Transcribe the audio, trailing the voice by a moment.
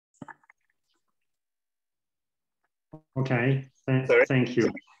Okay, thank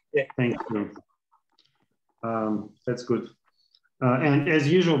you. Yeah. Thank you. That's good. And as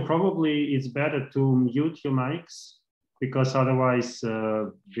usual, probably it's better to mute your mics because otherwise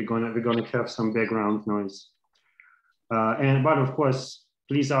we're gonna have some background noise. But of course,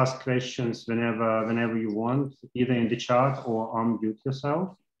 please ask questions whenever you want, either in the chat or unmute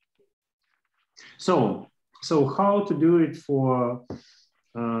yourself. So how to do it for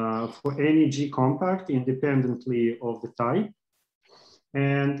any G compact independently of the type?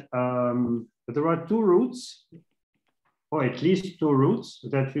 And there are two routes, or at least two routes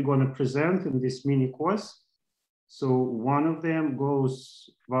that we're going to present in this mini course. So one of them goes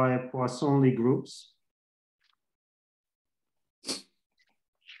via Poisson-Lie groups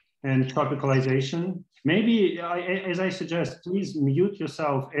and topicalization. Maybe, as I suggest, please mute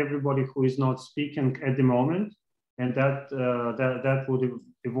yourself, everybody who is not speaking at the moment, and that would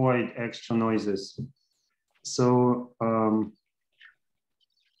avoid extra noises. So,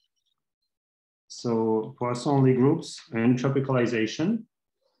 so Poisson-Lie groups and tropicalization.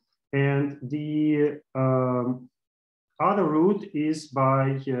 And the other route is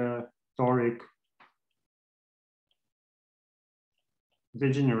by toric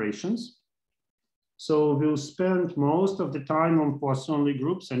degenerations. So we'll spend most of the time on Poisson-Lie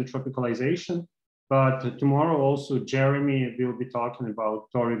groups and tropicalization, but tomorrow also Jeremy will be talking about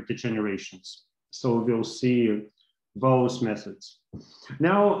toric degenerations. So we'll see both methods.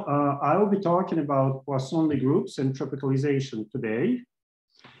 Now, I will be talking about Poisson-Lie groups and tropicalization today.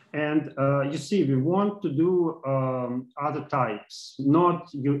 And you see, we want to do other types,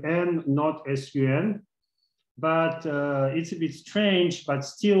 not UN, not SUN, but it's a bit strange, but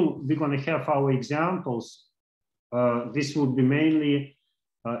still we're going to have our examples. This would be mainly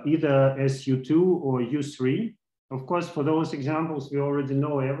either SU2 or U3. Of course, for those examples, we already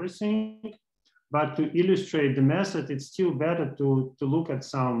know everything. But to illustrate the method, it's still better to look at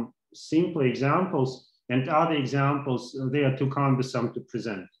some simple examples, and other examples, they are too cumbersome to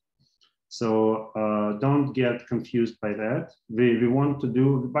present. So don't get confused by that. We want to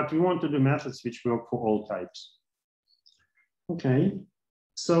do methods which work for all types. Okay,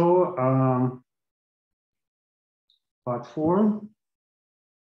 so part 4.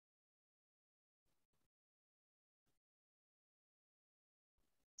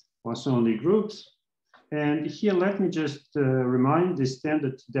 Poisson-Lie groups. And here, let me just remind the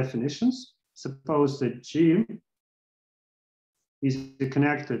standard definitions. Suppose that G is a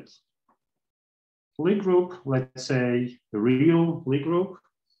connected Lie group, let's say a real Lie group,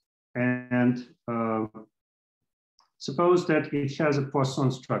 and suppose that it has a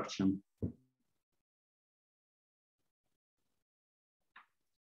Poisson structure.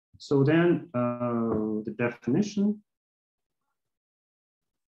 So then the definition.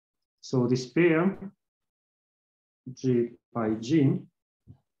 So this pair, G by G,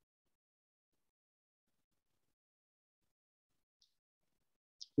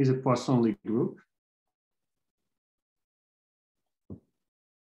 is a Poisson-Lie group.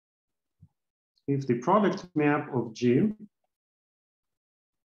 If the product map of G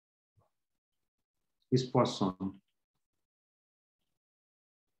is Poisson.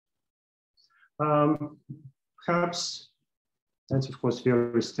 Perhaps, that's of course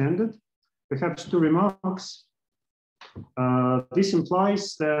very standard. Perhaps two remarks. This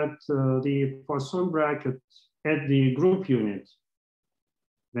implies that the Poisson bracket at the group unit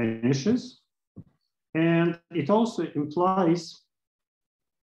vanishes. And it also implies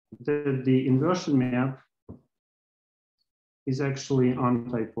that the inversion map is actually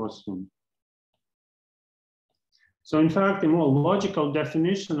anti-Poisson. So in fact, a more logical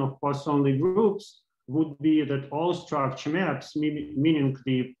definition of Poisson-Lie groups would be that all structure maps, meaning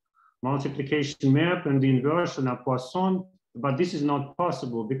the multiplication map and the inversion are Poisson, but this is not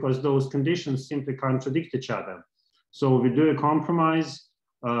possible because those conditions simply contradict each other. So we do a compromise.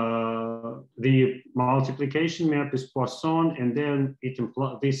 The multiplication map is Poisson, and then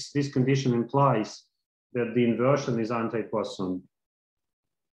this condition implies that the inversion is anti-Poisson.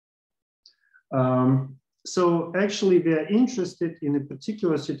 So actually, we are interested in a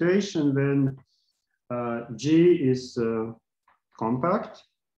particular situation when G is compact.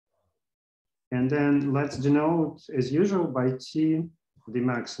 And then let's denote, as usual, by T, the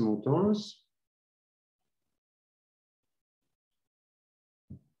maximal torus.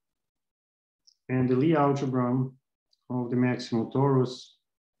 And the Lie algebra of the maximal torus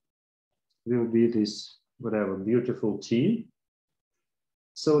will be this, whatever, beautiful T.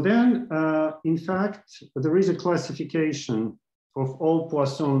 So then, in fact, there is a classification of all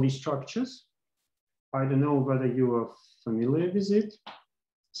Poisson-Lie structures. I don't know whether you are familiar with it.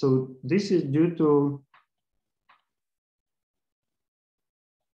 So this is due to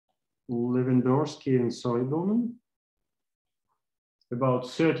Lewandowski and Soybonen about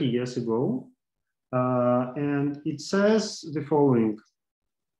 30 years ago. And it says the following,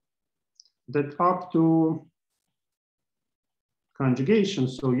 that up to conjugation,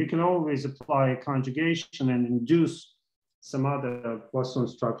 so you can always apply conjugation and induce some other Poisson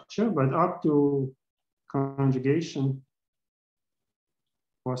structure, but up to conjugation,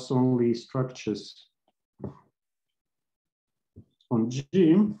 Poisson-Lie structures on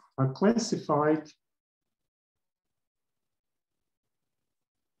G are classified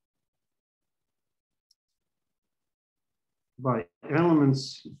by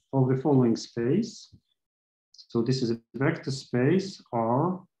elements of the following space. So this is a vector space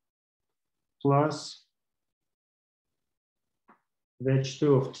R plus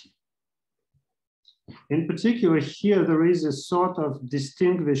H2 of T. In particular, here there is a sort of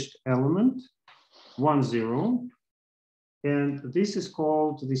distinguished element, 1, 0, and this is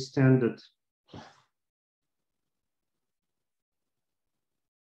called the standard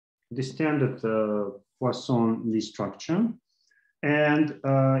Poisson-Lie structure. And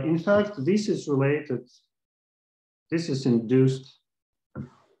in fact, this is related, this is induced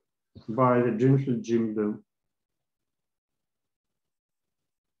by the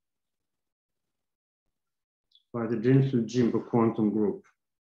Geneva quantum group,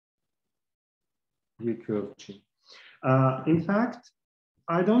 UQ of G. In fact,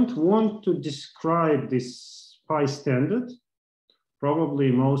 I don't want to describe this pi standard.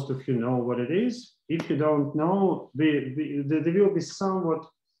 Probably most of you know what it is. If you don't know, there will be somewhat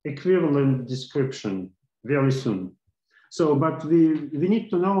equivalent description very soon. So, but we need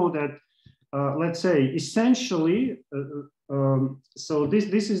to know that, let's say, essentially, so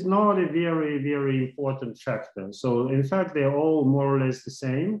this is not a very, very important factor. So in fact, they're all more or less the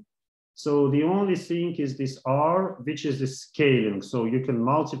same. So the only thing is this R, which is the scaling. So you can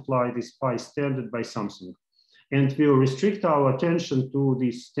multiply this pi standard by something. And we'll restrict our attention to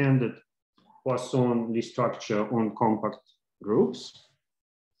the standard Poisson-Lie structure on compact groups.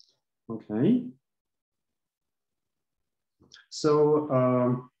 Okay.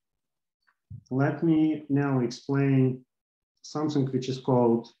 So let me now explain something which is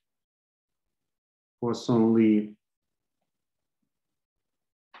called Poisson-Lie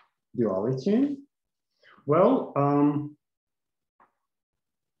duality. Well,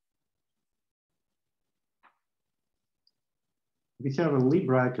 we have a Lie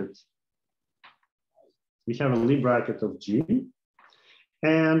bracket. We have a Lie bracket of G.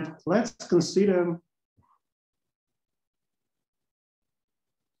 And let's consider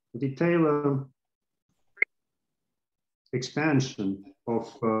the Taylor expansion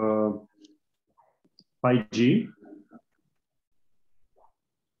of pi G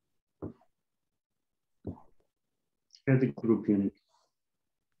at the group unit.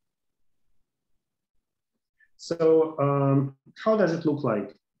 So how does it look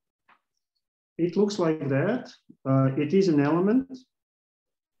like? It looks like that. It is an element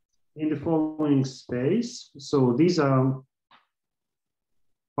in the following space. So these are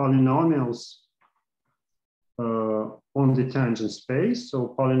polynomials on the tangent space.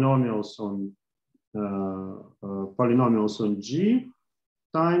 So polynomials on G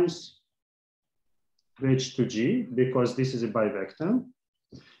times H to G, because this is a bivector.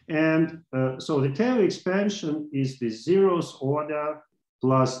 And so the Taylor expansion is the zeroth order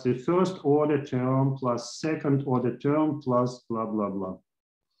plus the first order term plus second order term plus blah, blah, blah.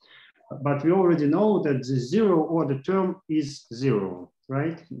 But we already know that the zero order term is zero,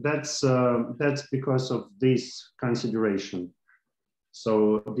 right? That's because of this consideration.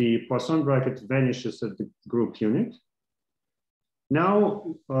 So the Poisson bracket vanishes at the group unit.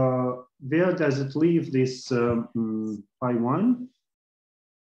 Now, where does it leave this pi 1?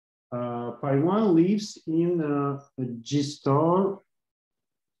 Pi 1 lives in G star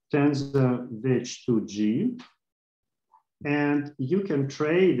tensor H2G, and you can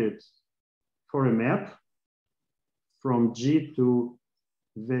trade it for a map from G to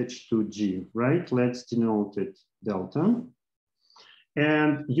H2G, right? Let's denote it delta.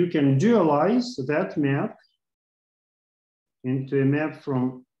 And you can dualize that map into a map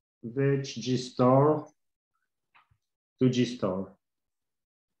from H G star to G star.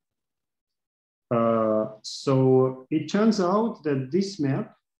 So it turns out that this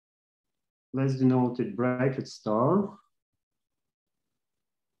map, let's denote it bracket star,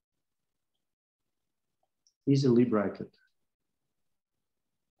 is a Lie bracket.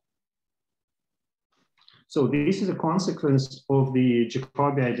 So this is a consequence of the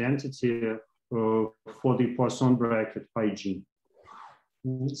Jacobi identity for the Poisson bracket pi G.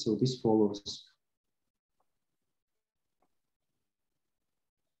 So this follows.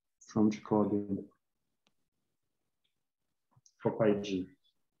 from Jacobian for pi g.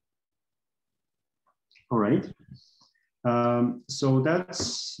 All right. So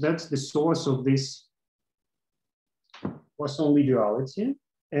that's the source of this Poisson-Lie duality.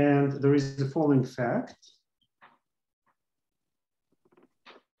 And there is the following fact.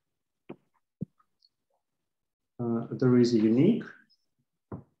 There is a unique,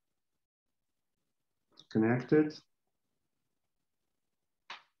 connected,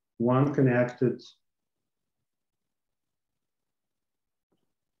 one connected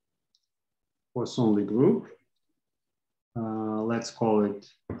Poisson-Lie group. Let's call it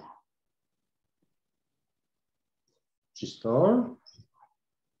G star,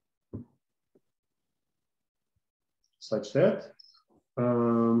 such that,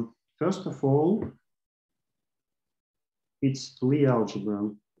 first of all, its Lie algebra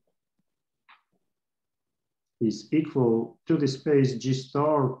is equal to the space G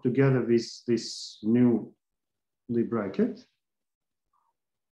star together with this new Lie bracket.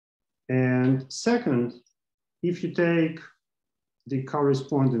 And second, if you take the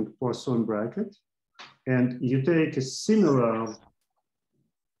corresponding Poisson bracket and you take a similar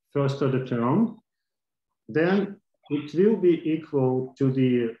first order term, then it will be equal to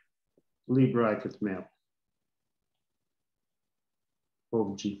the Lie bracket map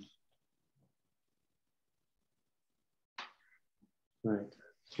of G. Right.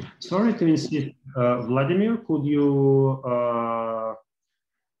 Sorry to insist, Vladimir, could you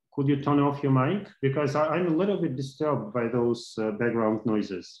turn off your mic? Because I'm a little bit disturbed by those background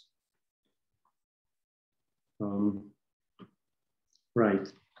noises. Right.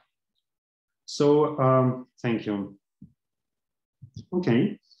 So thank you.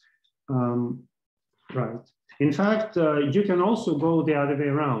 Okay. Right. In fact, you can also go the other way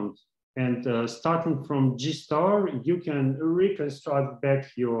around. And starting from G star, you can reconstruct back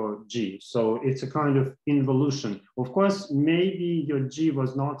your G. So it's a kind of involution. Of course, maybe your G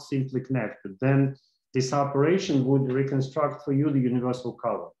was not simply connected. Then this operation would reconstruct for you the universal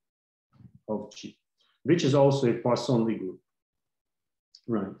color of G, which is also a Poisson-Lie group.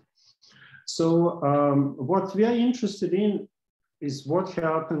 Right. So what we are interested in is what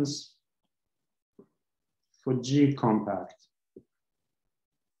happens for G compact.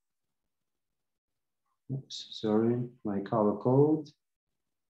 Oops, sorry, my color code.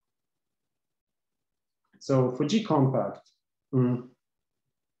 So for G compact,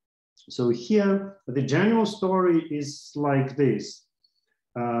 so here the general story is like this.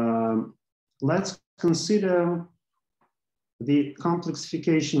 Let's consider the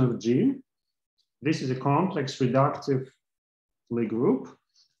complexification of G. This is a complex reductive Lie group,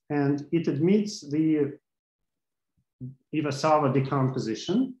 and it admits the Iwasawa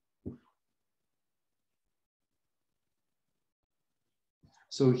decomposition.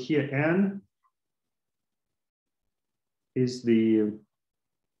 So here N is the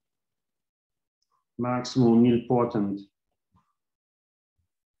maximal nilpotent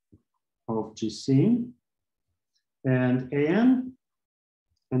of GC, and AN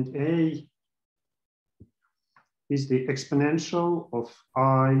and A is the exponential of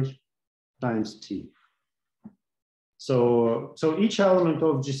I times T. So each element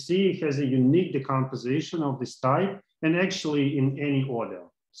of GC has a unique decomposition of this type, and actually in any order.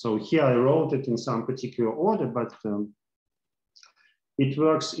 So here I wrote it in some particular order, but it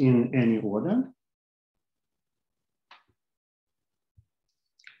works in any order.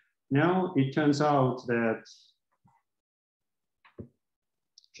 Now it turns out that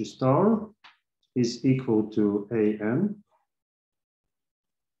G star is equal to AN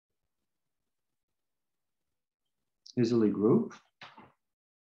is a Lie group.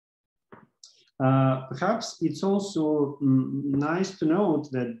 Perhaps it's also nice to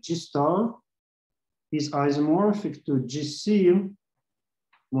note that G star is isomorphic to GC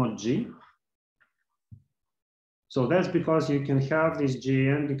mod G. So that's because you can have this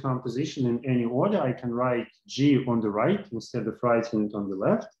GN decomposition in any order. I can write G on the right instead of writing it on the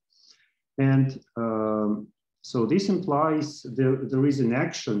left. And so this implies there is an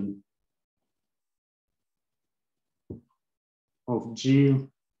action of G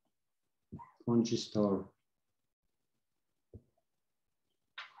on G star.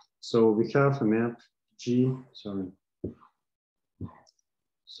 So we have a map G, sorry.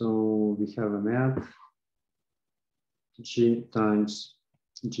 So we have a map G times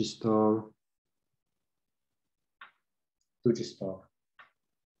G star to G star.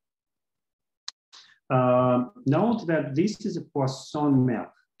 Note that this is a Poisson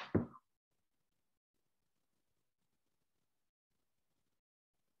map.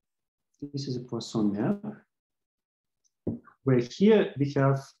 This is a Poisson map, where here we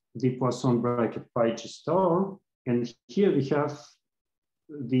have the Poisson bracket pi g star, and here we have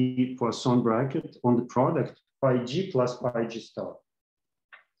the Poisson bracket on the product pi g plus pi g star.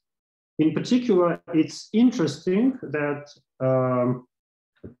 In particular, it's interesting that the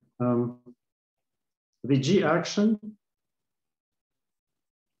G action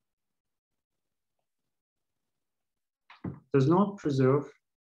does not preserve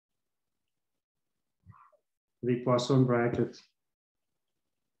the Poisson bracket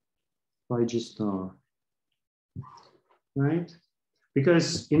pi g star, right?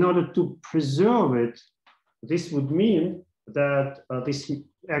 Because in order to preserve it, this would mean that this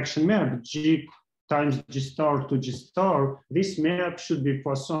action map, G times G star to G star, this map should be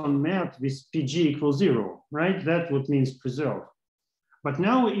Poisson map with PG equals 0, right? That what means preserve. But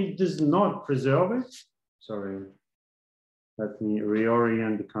now it does not preserve it. Sorry, let me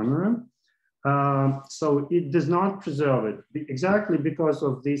reorient the camera. So it does not preserve it exactly because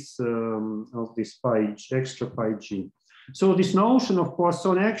of this pi, extra pi g. So this notion of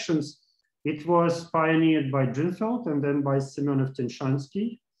Poisson actions, it was pioneered by Geneva and then by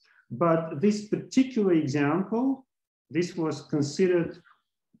Semyonov-Tenshansky. But this particular example, this was considered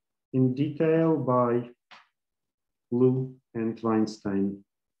in detail by Lu and Weinstein.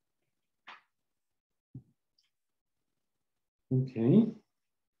 Okay.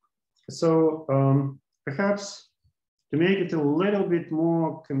 So perhaps to make it a little bit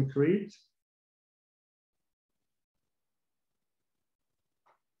more concrete,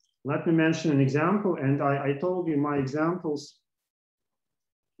 let me mention an example. And I told you my examples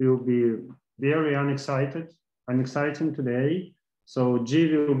will be very unexciting today. So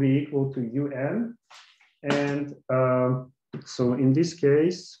G will be equal to UN. And so in this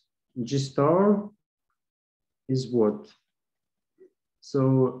case, G star is what?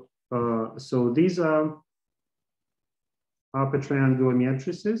 So these are upper triangular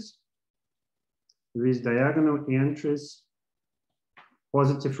matrices with diagonal entries,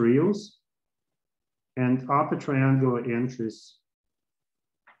 positive reals, and upper triangular entries,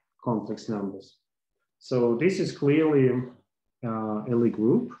 complex numbers. So this is clearly a Lie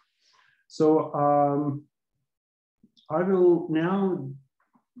group. So I will now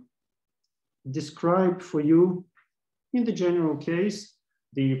describe for you, in the general case,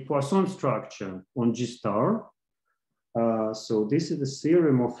 the Poisson structure on G star. So this is the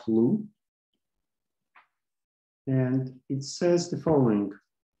theorem of Lu. And it says the following.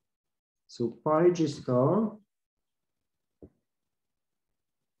 So pi G star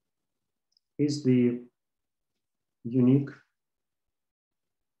is the unique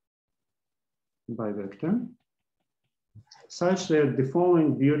bivector such that the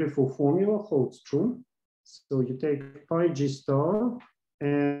following beautiful formula holds true. So you take pi G star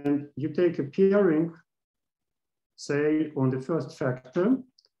and you take a pairing, say on the first factor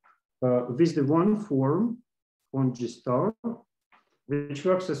with the one form on G star, which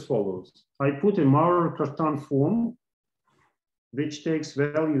works as follows. I put a Maurer-Cartan form, which takes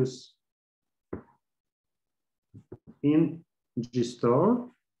values in G star,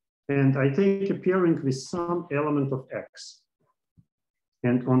 and I take a pairing with some element of X.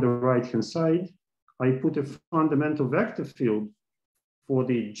 And on the right-hand side, I put a fundamental vector field for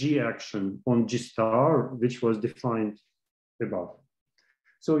the G action on G star, which was defined above.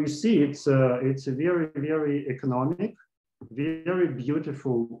 So you see, it's a very, very economic, very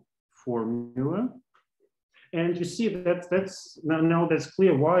beautiful formula. And you see that now that's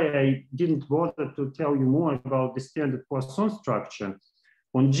clear why I didn't bother to tell you more about the standard Poisson structure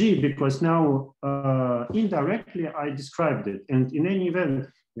on G, because now indirectly I described it. And in any event,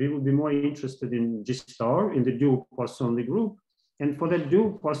 we will be more interested in G star, in the dual Poisson-Lie group. And for that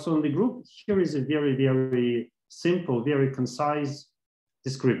dual Poisson-Lie group, here is a very, very simple, very concise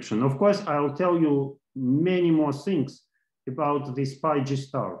description. Of course, I'll tell you many more things about this pi G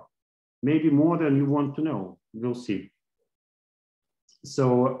star, maybe more than you want to know. We'll see.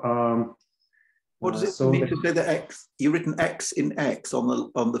 So, what does it mean to say that X? You've written X in X on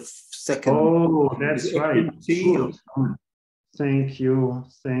the second. Oh, that's right. T or... Thank you,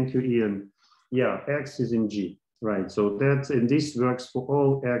 Ian. Yeah, X is in G, right? So that's, and this works for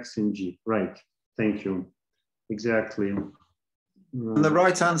all X in G, right? Thank you. Exactly. On the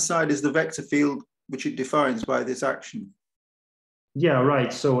right-hand side is the vector field, which it defines by this action. Yeah,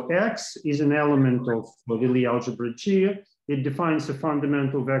 right. So X is an element of the Lie algebra G. It defines a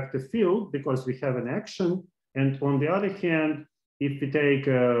fundamental vector field because we have an action. And on the other hand, if we take,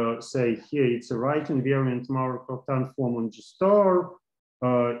 say here, it's a right invariant Maurer-Cartan form on G star,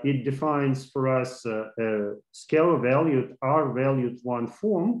 it defines for us a scalar valued, R valued one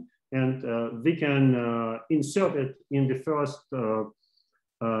form, and we can insert it in the first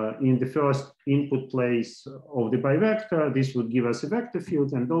in the first input place of the bivector. This would give us a vector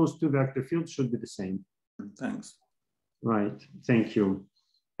field, and those two vector fields should be the same. Thanks. Right, thank you.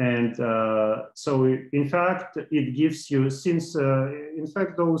 And so in fact, it gives you, since in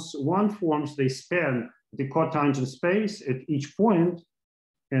fact those one forms, they span the cotangent space at each point,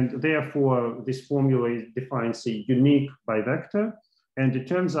 and therefore this formula defines a unique bivector. And it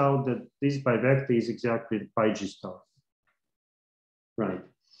turns out that this bivector is exactly pi g star. Right.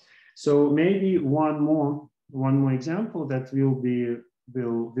 So maybe one more example that we'll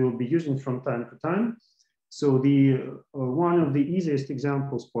be using from time to time. So the one of the easiest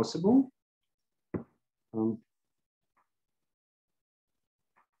examples possible.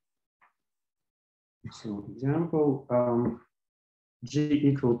 So example G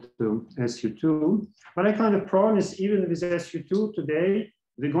equal to SU2. But I kind of promise, even with SU2 today,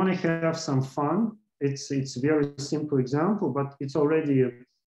 we're going to have some fun. It's a very simple example, but it's already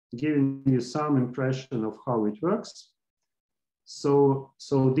giving you some impression of how it works. So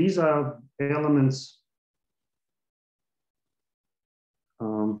these are elements.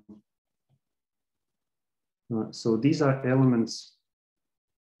 So these are elements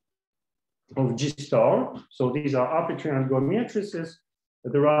of G star. So these are upper triangular matrices.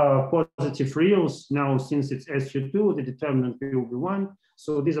 There are positive reals. Now, since it's SU2, the determinant will be 1.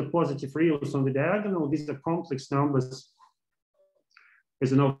 So these are positive reals on the diagonal. These are complex numbers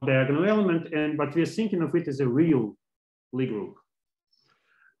as an off-diagonal element, but we're thinking of it as a real Lie group.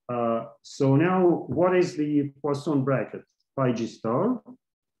 So now, what is the Poisson bracket? Pi g star.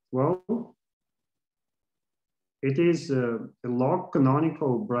 Well, it is a log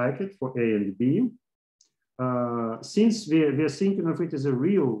canonical bracket for A and B. Since we're thinking of it as a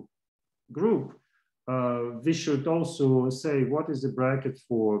real group, we should also say what is the bracket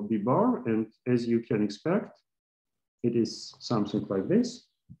for B bar, and as you can expect, it is something like this.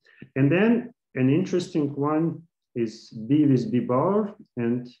 And then an interesting one is B with B bar,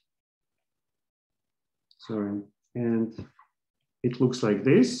 and it looks like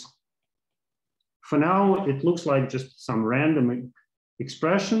this. For now, it looks like just some random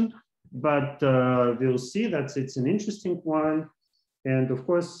expression, but we'll see that it's an interesting one. And of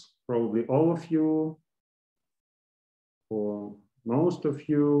course, probably all of you, or most of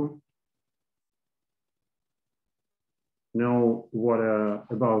you, know what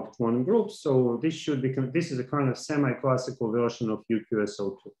about quantum groups. So this should be, this is a kind of semi-classical version of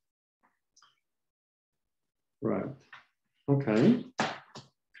UQSO2. Right, okay.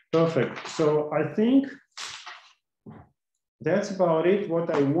 Perfect. So I think that's about it. What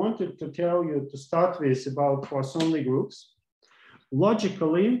I wanted to tell you to start with about Poisson-Lie groups.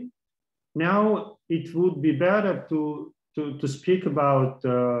 Logically, now it would be better to speak about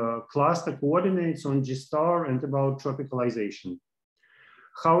cluster coordinates on G star and about tropicalization.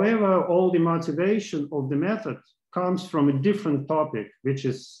 However, all the motivation of the method comes from a different topic, which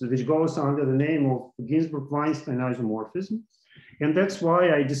goes under the name of Ginzburg-Weinstein isomorphism. And that's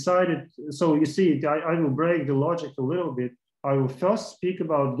why I decided, so you see, I will break the logic a little bit. I will first speak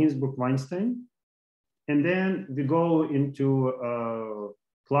about Ginzburg-Weinstein, and then we go into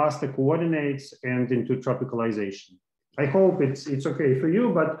cluster coordinates and into tropicalization. I hope it's okay for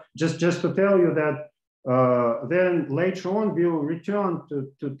you, but just to tell you that then later on we'll return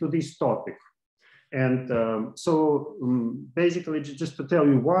to this topic. And basically just to tell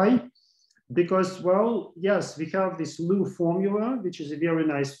you why. Because, well, yes, we have this Lu formula, which is a very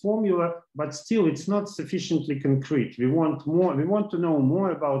nice formula, but still it's not sufficiently concrete. We want more, we want to know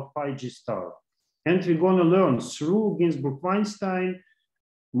more about pi g star. And we're going to learn through Ginzburg-Weinstein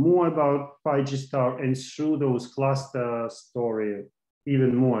more about pi g star, and through those cluster story,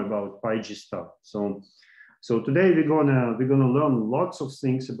 even more about pi g star. So today we're gonna learn lots of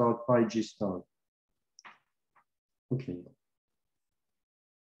things about pi g star. Okay.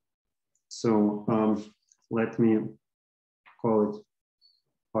 So let me call it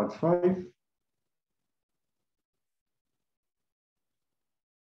part 5.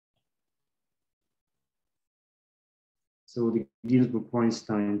 So the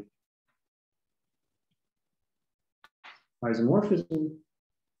Ginzburg-Weinstein isomorphism.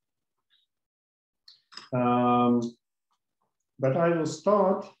 But I will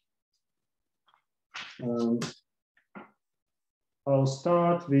start. I'll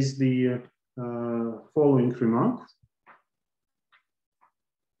start with the following remark.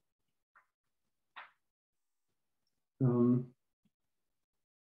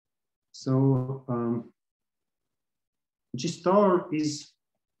 G star is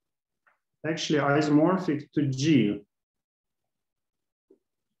actually isomorphic to G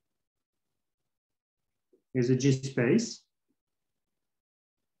as a G space.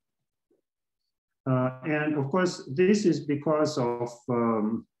 And of course, this is because of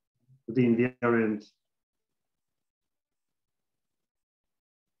the invariant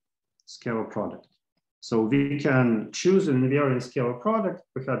scalar product. So we can choose an invariant scalar product.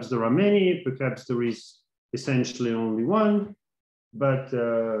 Perhaps there are many, perhaps there is essentially only one, but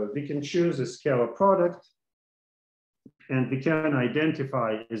we can choose a scalar product and we can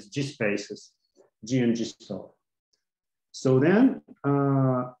identify as G spaces, G and G star. So then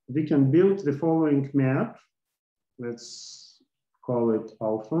we can build the following map. Let's call it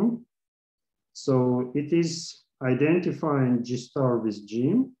alpha. So it is identifying G star with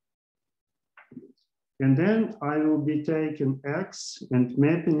G. And then I will be taking X and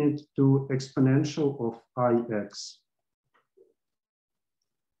mapping it to exponential of IX.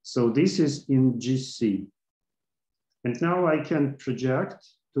 So this is in GC. And now I can project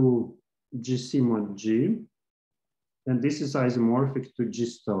to GC mod G. And this is isomorphic to G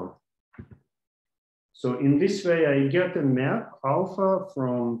star. So in this way, I get a map alpha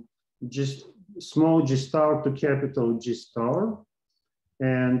from just small G star to capital G star.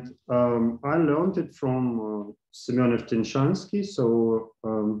 And I learned it from Semyonov-Tinshansky. So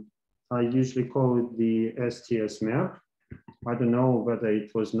I usually call it the STS map. I don't know whether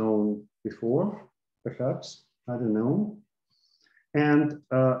it was known before, perhaps, I don't know. And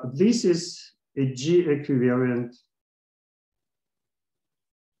this is a G equivariant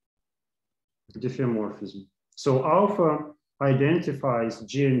diffeomorphism. So alpha identifies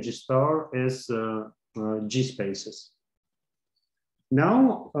G and G star as G spaces.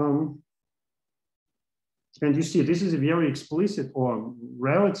 Now, and you see, this is a very explicit or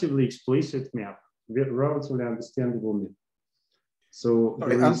relatively explicit map, relatively understandable map. So,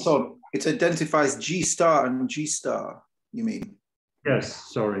 sorry, Anton, it identifies G star and G star, you mean?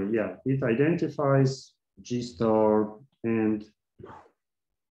 Yes, sorry, yeah. It identifies G star and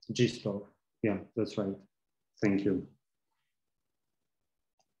G star. Yeah, that's right. Thank you.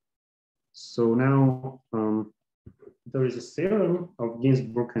 So now, there is a theorem of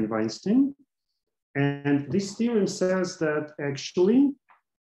Ginzburg and Weinstein. And this theorem says that actually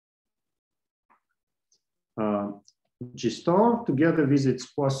G star together with its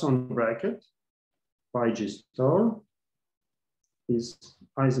Poisson bracket, pi G star, is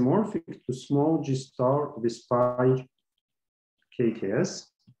isomorphic to small G star with pi KKS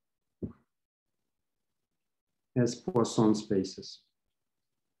as Poisson spaces.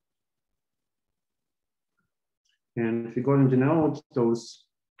 And if you're going to denote those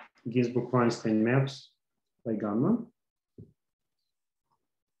Ginzburg-Weinstein maps by gamma.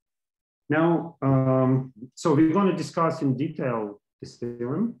 Now, so we're going to discuss in detail this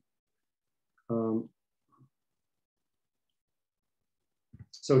theorem.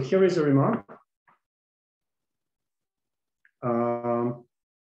 So here is a remark.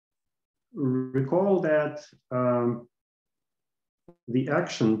 Recall that the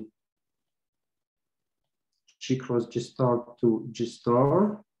action G cross G star to G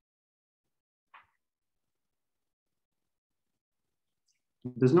star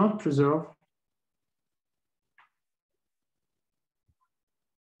does not preserve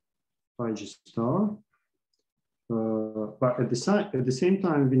pi G star, but at the same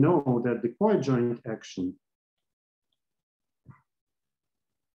time we know that the coadjoint action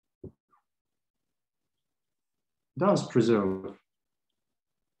does preserve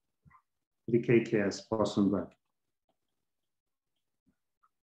the KKS Poisson bracket,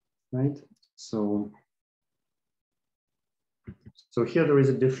 right? So here there is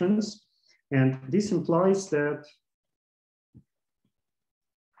a difference, and this implies that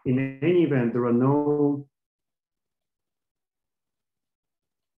in any event there are no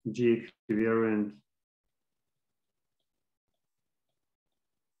G equivariant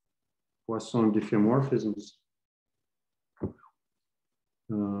Poisson diffeomorphisms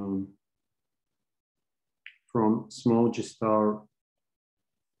from small G star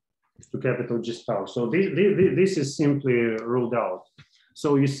to capital G star. So this is simply ruled out.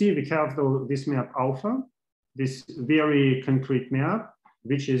 So you see we have this map alpha, this very concrete map,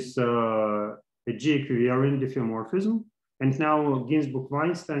 which is a G equivariant diffeomorphism. And now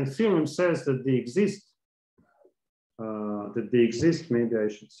Ginzburg-Weinstein theorem says that they exist, maybe I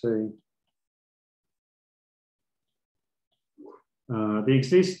should say, they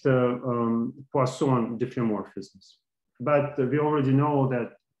exist Poisson diffeomorphisms. But we already know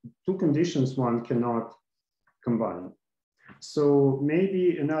that two conditions one cannot combine. So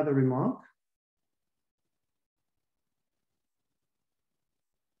maybe another remark.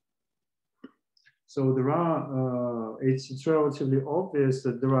 So there are, it's relatively obvious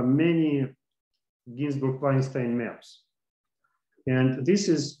that there are many Ginzburg-Weinstein maps. And this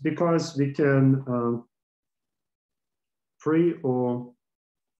is because we can pre or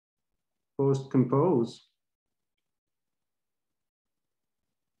post compose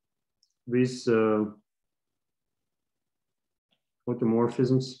with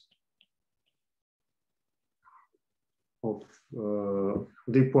automorphisms of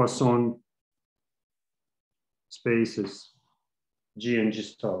the Poisson spaces G and G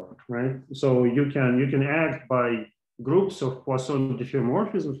star, right? So you can act by groups of Poisson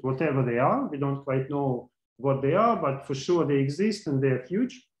diffeomorphisms, whatever they are. We don't quite know what they are, but for sure they exist and they're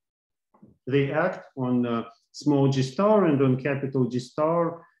huge. They act on small G star and on capital G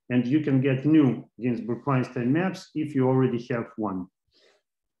star, and you can get new Ginzburg-Weinstein maps if you already have one.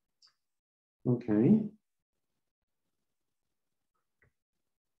 Okay.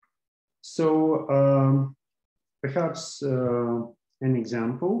 So perhaps an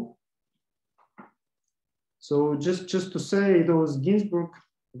example. So just to say, those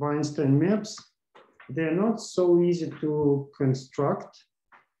Ginzburg-Weinstein maps, they're not so easy to construct.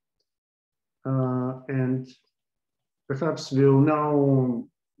 And perhaps we'll now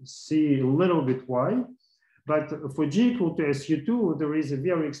see a little bit why. But for G equal to SU2, there is a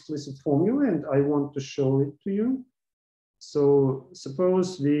very explicit formula, and I want to show it to you. So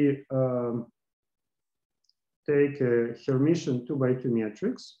suppose we take a Hermitian 2x2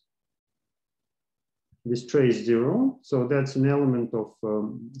 matrix with trace 0. So that's an element of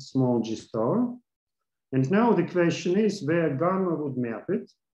small G star. And now the question is where gamma would map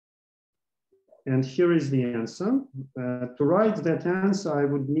it. And here is the answer. To write that answer, I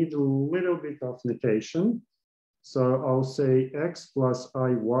would need a little bit of notation. So I'll say x plus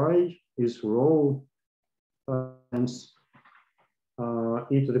iy is rho times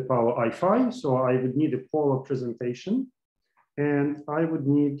e to the power i5. So I would need a polar presentation. And I would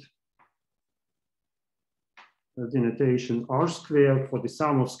need the notation r squared for the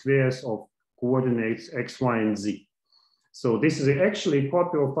sum of squares of coordinates x, y, and z. So this is actually a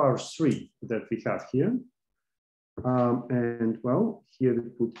copy of R3 that we have here. And well, here we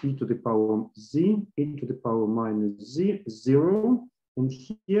put e to the power z, e to the power minus z, 0. And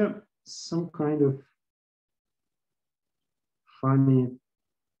here some kind of funny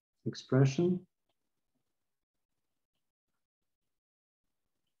expression.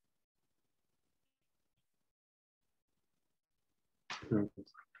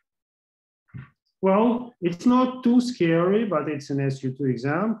 Well, it's not too scary, but it's an SU2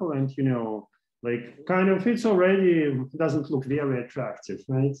 example, and you know, like kind of it's already doesn't look very attractive,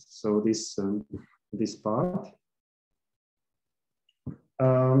 right? So this this part.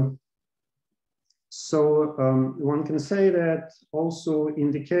 One can say that also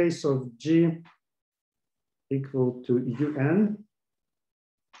in the case of G equal to UN,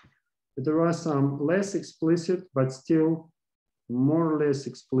 there are some less explicit, but still more or less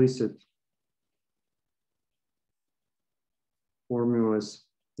explicit formulas,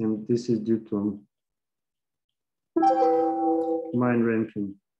 and this is due to mind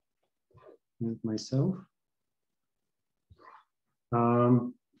ranking and myself.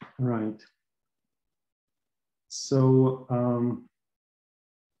 Right. So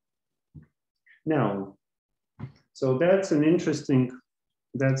now, so that's an interesting,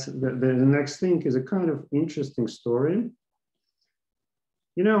 that's the next thing is a kind of interesting story.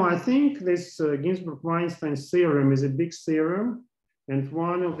 You know, I think this Ginzburg-Weinstein theorem is a big theorem, and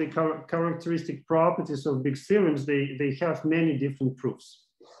one of the characteristic properties of big theorems, they have many different proofs.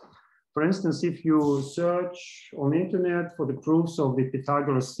 For instance, if you search on internet for the proofs of the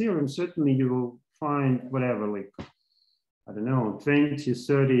Pythagoras theorem, certainly you will find whatever, like, I don't know, 20,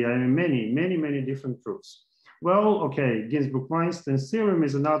 30, I mean, many different proofs. Well, okay, Ginzburg-Weinstein theorem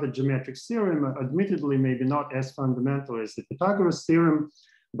is another geometric theorem, admittedly maybe not as fundamental as the Pythagoras theorem,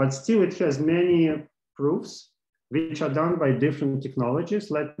 but still it has many proofs which are done by different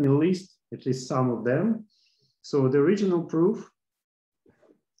technologies. Let me list at least some of them. So the original proof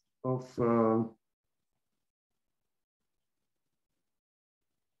of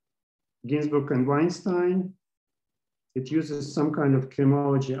Ginzburg and Weinstein, it uses some kind of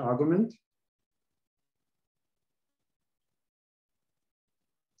cohomology argument.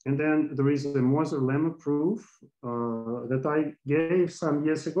 And then there is the Moser-Lemma proof that I gave some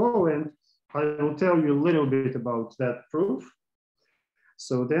years ago, and I will tell you a little bit about that proof.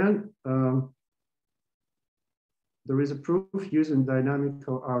 So then there is a proof using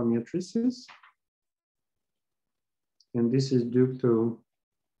dynamical R matrices. And this is due to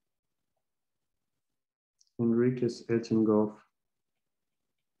Enriquez, Ettinghoff,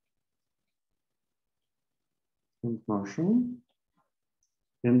 and Marshall.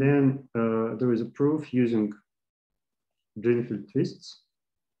 And then there is a proof using Greenfield twists.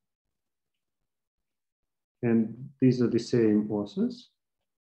 And these are the same authors.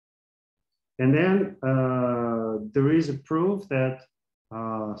 And then there is a proof that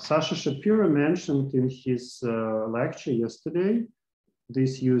Sasha Shapiro mentioned in his lecture yesterday.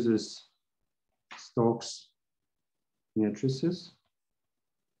 This uses Stokes matrices.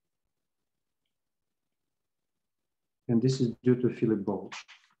 And this is due to Philip Bolch.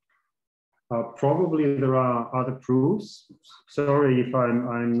 Probably there are other proofs. Sorry if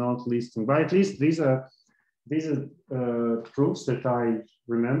I'm not listing, but at least these are proofs that I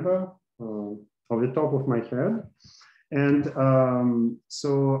remember off the top of my head. And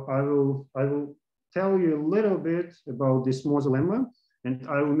so I will tell you a little bit about this Morse lemma, and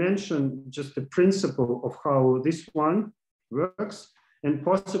I will mention just the principle of how this one works, and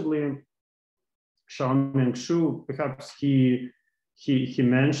possibly Xiaoming Xu, perhaps he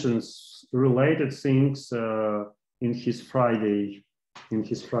mentions related things in his Friday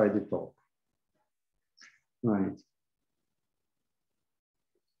talk. Right.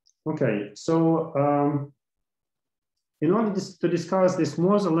 Okay, so in order to discuss this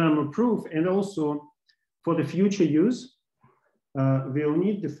Morse lemma proof and also for the future use, we'll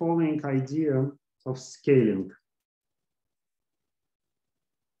need the following idea of scaling.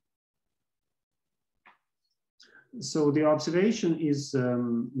 So the observation is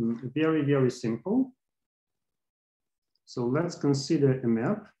very, very simple. So let's consider a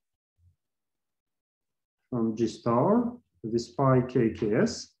map from G star with pi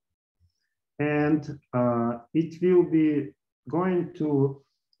KKS. And it will be going to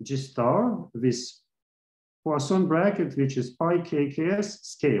G star with Poisson bracket, which is pi KKS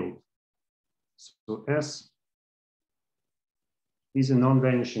scaled. So S is a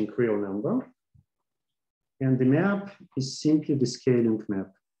non-vanishing real number. And the map is simply the scaling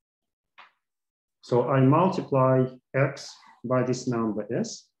map. So I multiply X by this number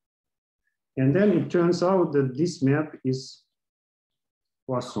S. And then it turns out that this map is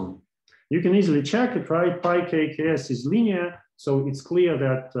Poisson. You can easily check it, right? Pi KKS is linear. So it's clear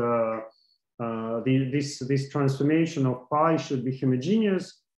that this transformation of pi should be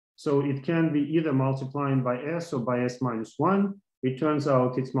homogeneous. So it can be either multiplying by S or by S minus 1. It turns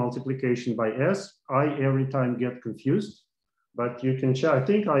out it's multiplication by S. I every time get confused, but you can check. I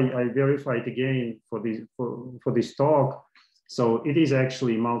think I verified again for this talk. So it is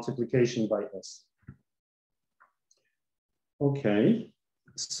actually multiplication by S. Okay,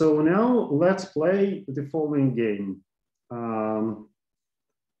 so now let's play the following game.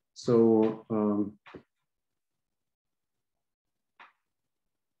 So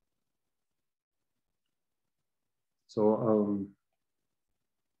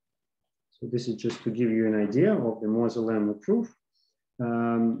this is just to give you an idea of the Morse lemma proof.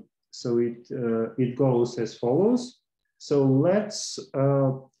 So it goes as follows. So let's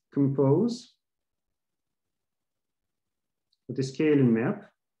compose the scaling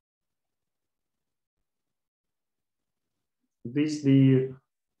map with the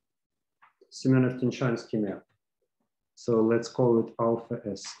Semyonov-Tinshansky map. So let's call it alpha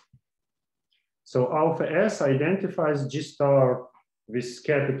S. So alpha S identifies G star with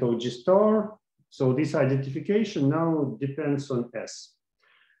capital G star. So this identification now depends on S.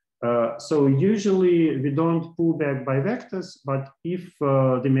 So usually we don't pull back by vectors, but if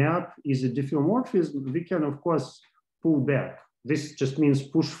the map is a diffeomorphism, we can of course pull back. This just means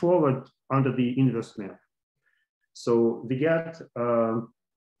push forward under the inverse map. So we get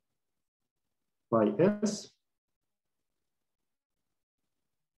by S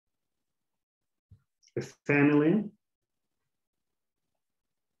a family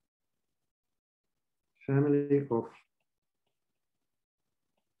of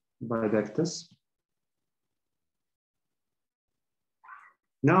bivectors.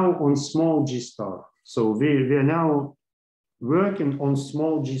 Now on small G star. So we are now working on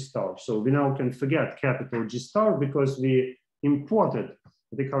small G star. So we now can forget capital G star because we imported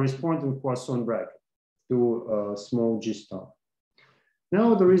the corresponding Poisson bracket to small G star.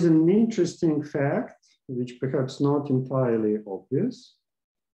 Now there is an interesting fact, which perhaps not entirely obvious.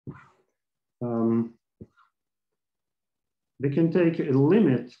 We can take a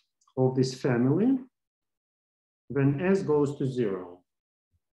limit of this family when S goes to 0.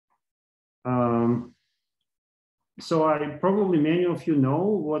 So probably many of you know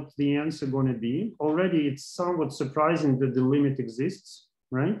what the answer going to be. Already it's somewhat surprising that the limit exists,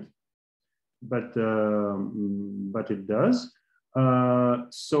 right? But it does. Do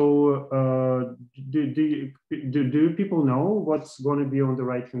people know what's going to be on the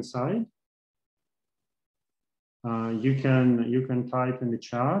right-hand side? You can type in the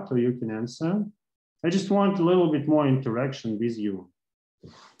chat or you can answer. I just want a little bit more interaction with you.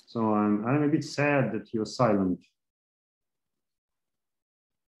 So I'm a bit sad that you're silent.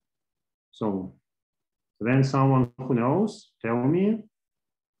 So then someone who knows, tell me.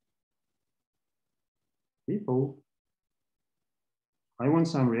 People, I want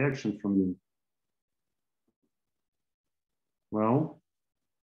some reaction from you. Well,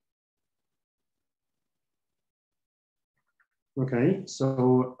 okay,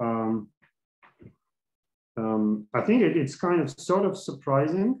 so I think it's kind of sort of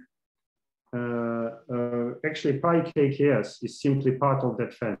surprising. Actually, pi KKS is simply part of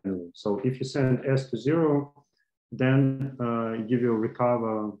that family. So if you send S to 0, then you will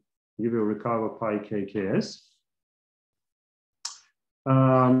recover pi KKS.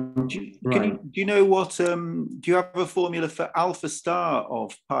 Do you know what? Do you have a formula for alpha star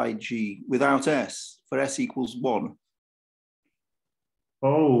of pi g without S for S equals 1?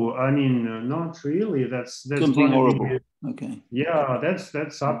 Oh, I mean, not really. That's something horrible. Okay. Yeah, that's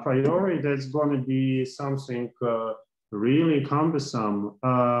a priori. That's going to be something really cumbersome.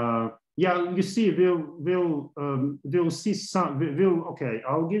 Yeah, you see, we'll see some. Okay,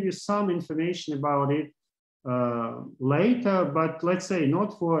 I'll give you some information about it later. But let's say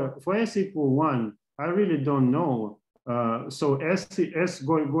not for S equal 1. I really don't know. So S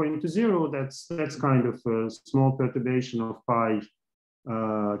going to 0. That's kind of a small perturbation of pi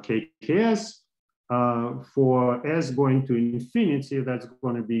KKS. For S going to infinity, that's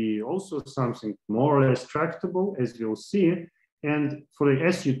going to be also something more or less tractable, as you'll see. And for the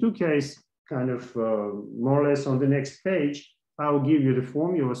SU2 case, kind of more or less on the next page, I'll give you the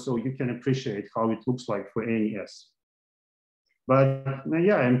formula so you can appreciate how it looks like for any S. But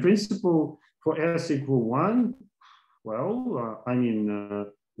yeah, in principle, for S equal 1, well, I mean,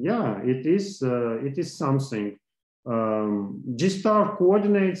 yeah, it is something. G-star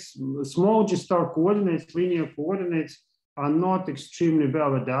coordinates, small G-star coordinates, linear coordinates are not extremely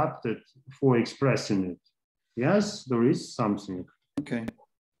well adapted for expressing it. Yes, there is something. Okay.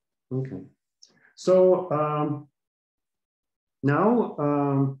 Okay. So now,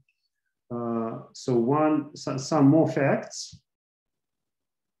 some more facts.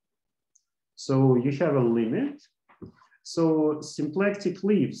 So you have a limit. So symplectic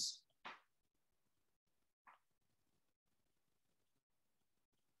leaves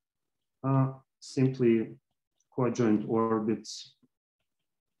simply coadjoint orbits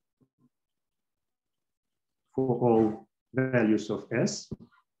for all values of S.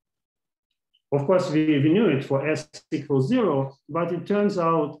 Of course, we knew it for S equals 0, but it turns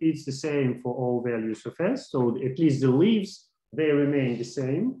out it's the same for all values of S. So at least the leaves, they remain the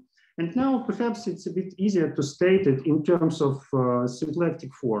same. And now perhaps it's a bit easier to state it in terms of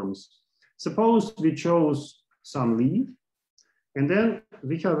symplectic forms. Suppose we chose some leaf, and then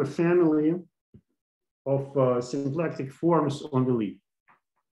we have a family of symplectic forms on the leaf.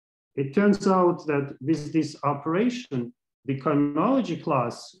 It turns out that with this operation, the cohomology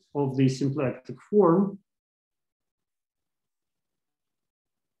class of the symplectic form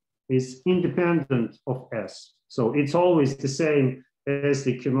is independent of S. So it's always the same as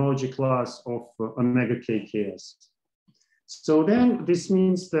the cohomology class of omega KKS. So then this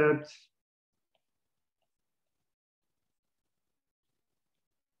means that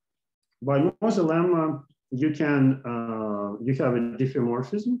by Moser lemma, you can you have a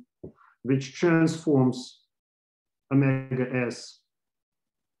diffeomorphism which transforms omega S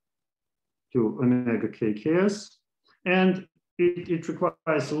to omega KKS, and it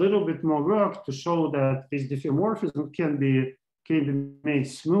requires a little bit more work to show that this diffeomorphism can be made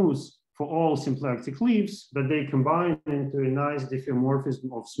smooth for all symplectic leaves, but they combine into a nice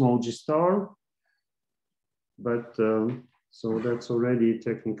diffeomorphism of small g star. But so that's already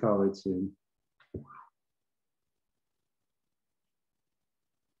technicality.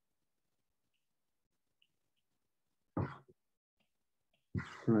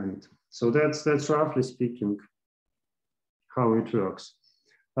 Right. So that's roughly speaking how it works.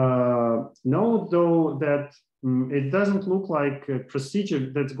 Note though that it doesn't look like a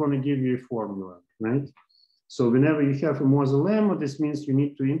procedure that's going to give you a formula, right? So whenever you have a Moser lemma, this means you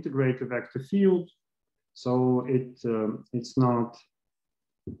need to integrate a vector field. So it's not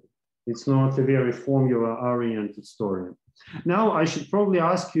a very formula-oriented story. Now I should probably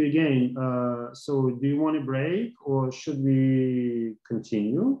ask you again. So do you want a break or should we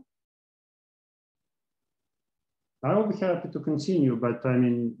continue? I'll be happy to continue, but I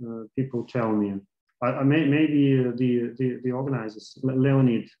mean, people tell me. Maybe the organizers.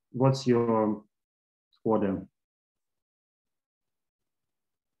 Leonid, what's your order?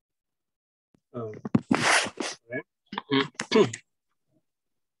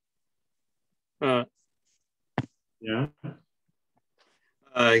 Yeah.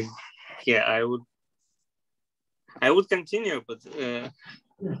 Yeah, I would continue, but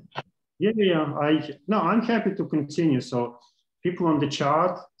Yeah. I'm happy to continue. So people on the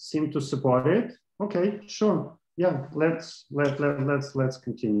chat seem to support it. Okay, sure. Yeah, let's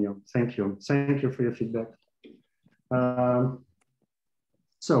continue. Thank you for your feedback.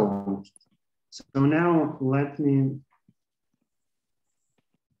 So now let me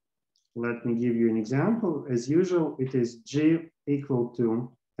give you an example. As usual, it is G equal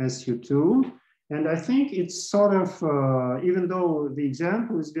to SU2. And I think it's sort of, even though the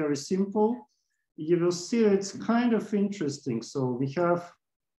example is very simple, you will see it's kind of interesting. So we have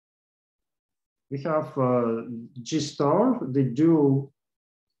G star, the dual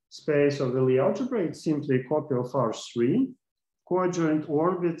space of the Lie algebra. It's simply a copy of R3. Coadjoint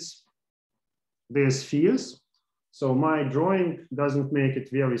orbits, they're spheres. So my drawing doesn't make it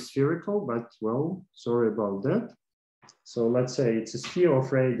very spherical, but well, sorry about that. So let's say it's a sphere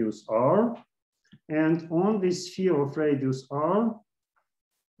of radius R. And on this sphere of radius R,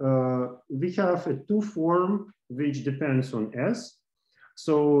 we have a two form which depends on S.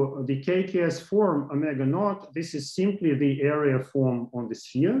 So the KKS form omega naught, this is simply the area form on the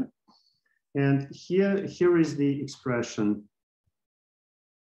sphere. And here is the expression.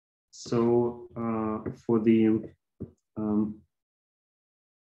 So for the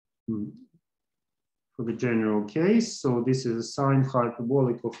general case, so this is a sine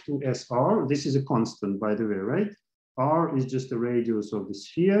hyperbolic of 2SR. This is a constant, by the way, right? R is just the radius of the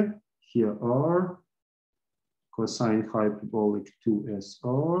sphere. Here R, cosine hyperbolic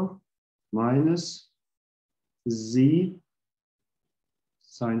 2SR minus Z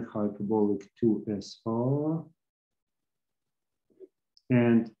sine hyperbolic 2SR.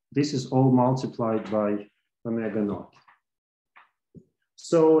 And this is all multiplied by omega naught.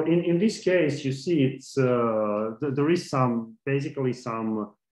 So in this case, you see it's there is basically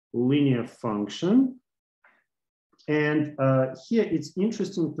some linear function. And here it's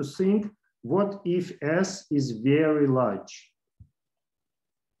interesting to think, what if S is very large?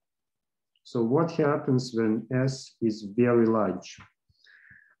 So what happens when S is very large?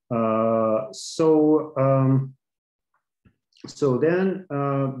 So then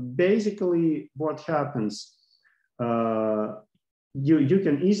basically what happens, you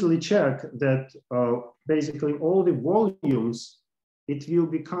can easily check that basically all the volumes, it will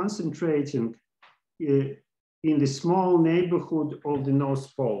be concentrating in the small neighborhood of the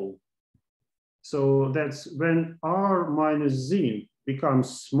North Pole. So that's when R minus Z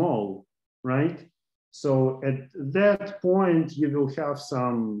becomes small, right? So at that point, you will have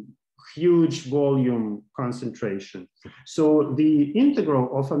some huge volume concentration. So the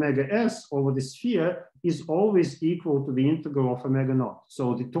integral of omega S over the sphere is always equal to the integral of omega naught.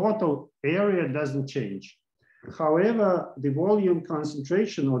 So the total area doesn't change. However, the volume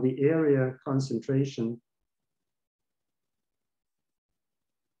concentration or the area concentration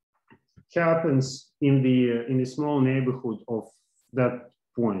happens in the small neighborhood of that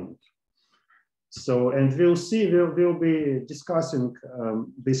point. So, and we'll see, we'll be discussing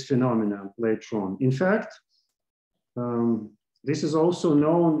this phenomenon later on. In fact, this is also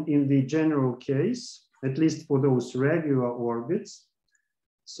known in the general case, at least for those regular orbits.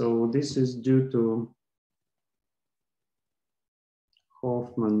 So this is due to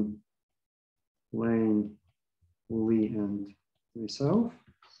Hoffman, Lane, Lee, and myself.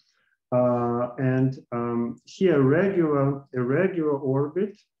 Here, a regular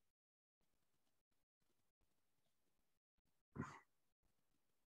orbit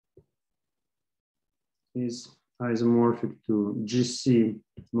is isomorphic to GC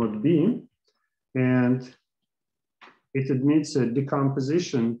mod B, and it admits a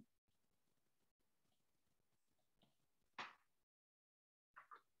decomposition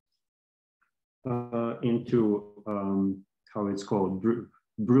into how it's called,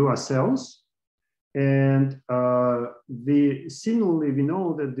 Brewer cells. And similarly, we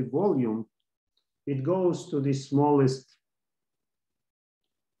know that the volume, it goes to the smallest,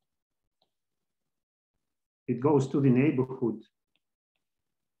 it goes to the neighborhood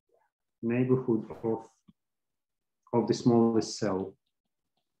of the smallest cell.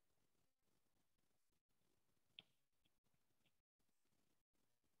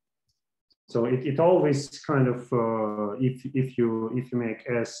 So it always kind of, if you make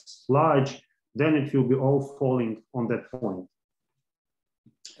S large, then it will be all falling on that point.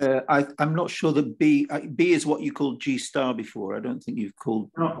 I'm not sure that B is what you called G star before. I don't think you've called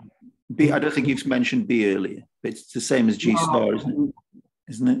B. I don't think you've mentioned B earlier. But it's the same as G star,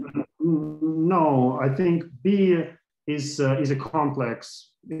 isn't it? No, I think B is a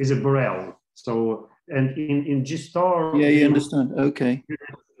complex, is a Borel. So and in G star, yeah, you understand. Okay,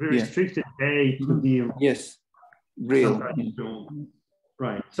 we restricted A to be yes, real.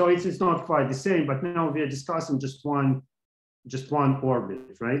 Right. So it's not quite the same, but now we are discussing just one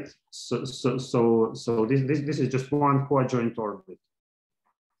orbit, right? So this is just one quadrant orbit.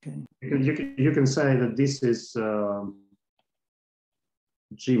 Okay. You can say that this is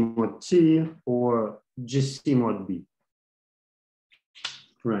G mod T or GC mod B.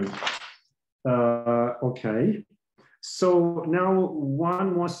 Right. Okay. So now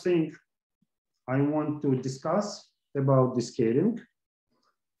one more thing I want to discuss about the scaling.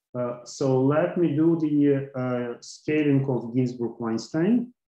 So let me do the scaling of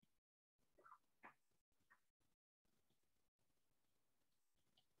Ginzburg-Weinstein.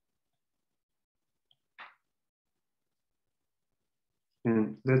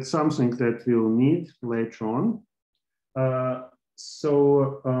 And that's something that we'll need later on.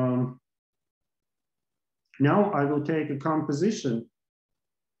 Now I will take a composition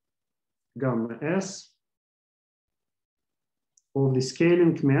gamma S of the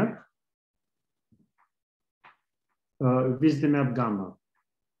scaling map with the map gamma.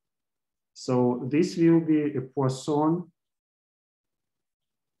 So this will be a Poisson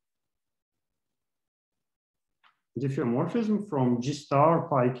diffeomorphism from G star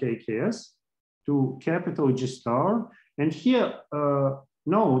pi KKS to capital G star. And here,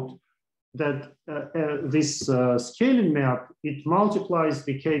 note that this scaling map, it multiplies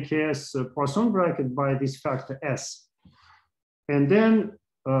the KKS Poisson bracket by this factor S. And then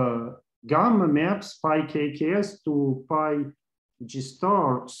gamma maps pi KKS to pi G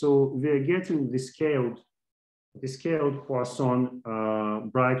star. So we are getting the scaled Poisson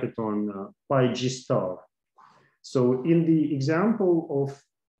bracket on pi G star. So in the example of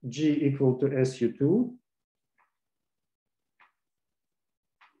G equal to SU2,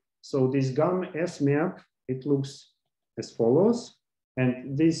 so this gamma S map, it looks as follows,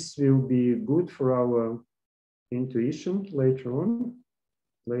 and this will be good for our intuition later on,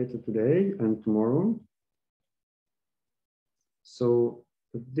 later today and tomorrow. So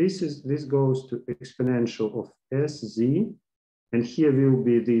this goes to exponential of SZ, and here will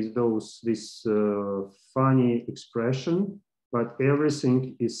be this funny expression, but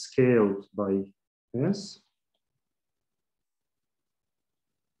everything is scaled by S.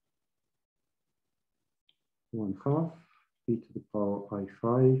 One half e to the power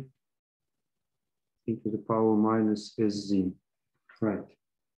I5 e to the power minus SZ. Right.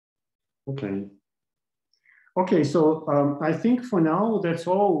 Okay. Okay, so I think for now, that's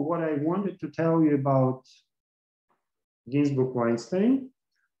all what I wanted to tell you about Ginzburg-Weinstein.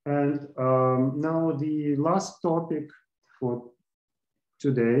 And now the last topic for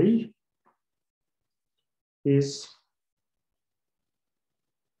today is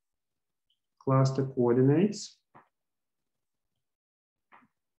cluster coordinates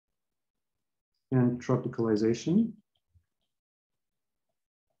and tropicalization.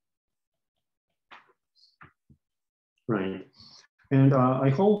 Right. And I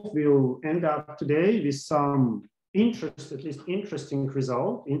hope we'll end up today with some at least interestingly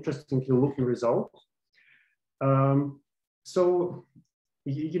looking result. So,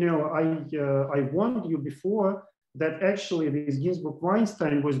 you know, I warned you before that actually this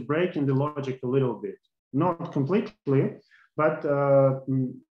Ginzburg-Weinstein was breaking the logic a little bit, not completely, but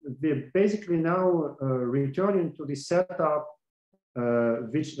we're basically now returning to the setup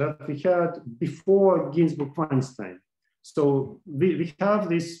that we had before Ginzburg-Weinstein. So we have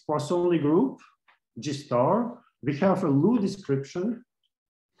this Poisson-Lie group, G star. We have a Lu description.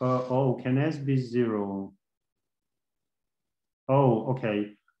 Oh, can S be 0? Oh,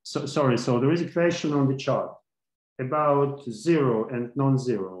 okay. So sorry. So there is a question on the chart about 0 and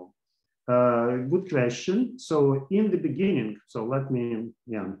non-zero. Good question. So in the beginning, so let me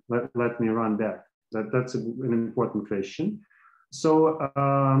run back. That's an important question. So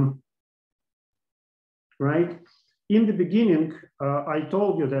right. In the beginning, I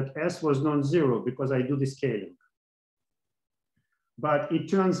told you that S was non-zero because I do the scaling. But it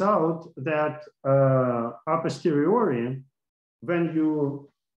turns out that a posteriori, when you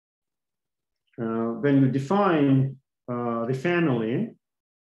define the family,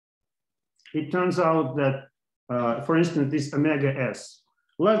 it turns out that, for instance, this omega S.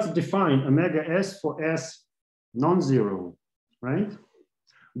 Let's define omega S for S non-zero, right?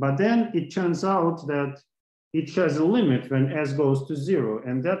 But then it turns out that it has a limit when S goes to 0,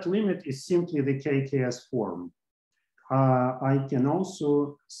 and that limit is simply the KKS form. I can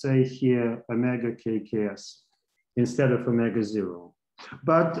also say here omega KKS instead of omega 0.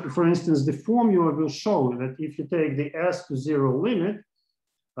 But for instance, the formula will show that if you take the S to 0 limit,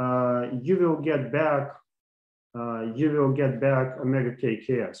 you will get back omega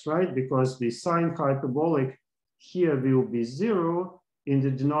kks, right? Because the sine hyperbolic here will be 0. In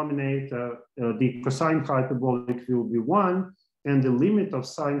the denominator, the cosine hyperbolic will be 1, and the limit of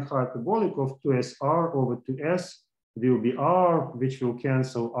sine hyperbolic of 2sr over 2s will be r, which will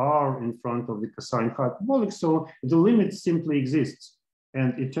cancel r in front of the cosine hyperbolic. So the limit simply exists,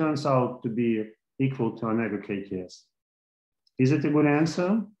 and it turns out to be equal to omega kks. Is it a good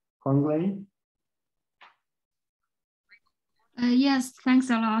answer, Congley? Yes, thanks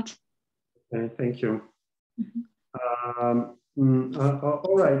a lot. Okay, thank you.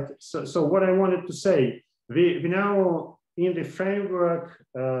 All right, so what I wanted to say, we now in the framework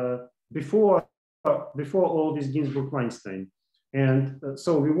before all this Ginzburg-Weinstein, and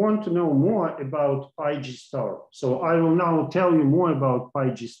so we want to know more about pi g star. So I will now tell you more about pi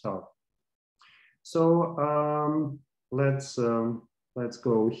g star. So let's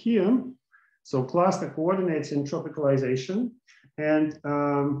go here. So cluster coordinates and tropicalization, and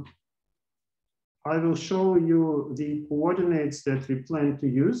I will show you the coordinates that we plan to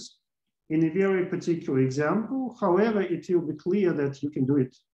use in a very particular example. However, it will be clear that you can do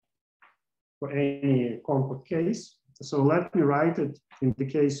it for any complex case. So let me write it in the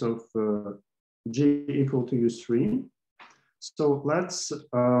case of G equal to U3. So let's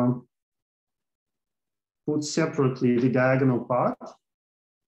put separately the diagonal part.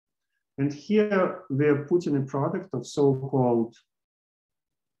 And here we're putting a product of so-called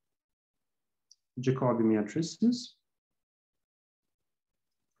Jacobi matrices.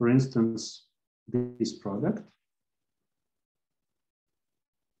 For instance, this product.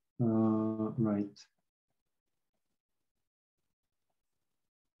 Right.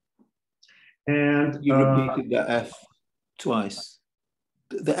 And you repeated the F twice.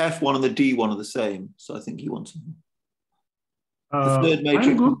 The F1 and the D1 are the same, so I think you want to. The third matrix.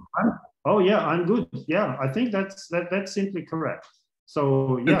 I'm good. Oh yeah, I'm good. Yeah, I think that's simply correct.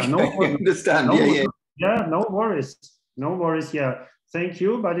 So yeah, okay, no worries. Understand? No, yeah. No worries. No worries. Yeah, thank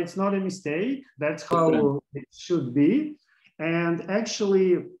you. But it's not a mistake. That's how it should be. And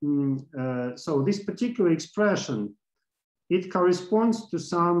actually, so this particular expression, it corresponds to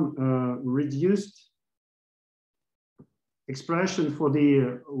some reduced expression for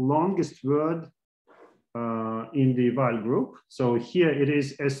the longest word in the while group. So here it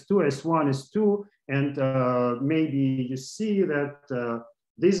is S2, S1, S2, and maybe you see that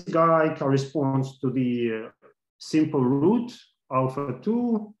this guy corresponds to the simple root alpha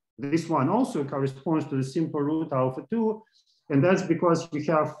 2. This one also corresponds to the simple root alpha 2. And that's because we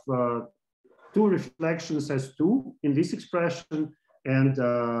have two reflections S2 in this expression, and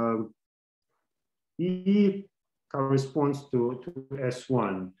E corresponds to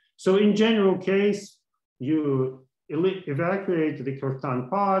S1. So in general case, you evacuate the Curtin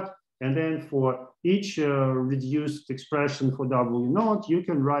part, and then for each reduced expression for W0, you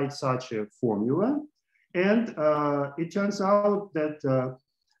can write such a formula. And it turns out that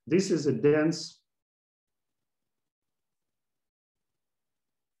this is a dense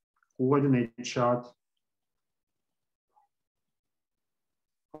coordinate chart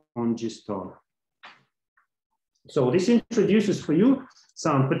on G star. So this introduces for you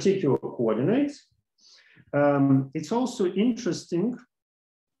some particular coordinates. It's also interesting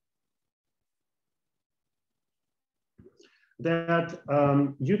that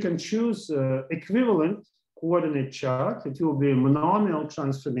you can choose equivalent coordinate chart. It will be a monomial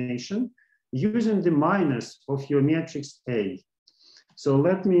transformation using the minus of your matrix A. So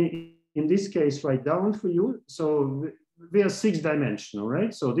let me, in this case, write down for you. So we are 6-dimensional,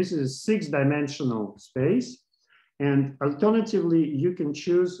 right? So this is a 6-dimensional space. And alternatively, you can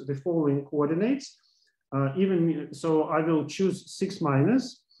choose the following coordinates. So I will choose 6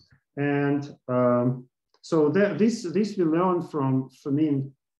 minus. And so this we learned from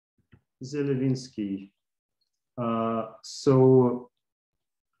Fomin Zelevinsky. So,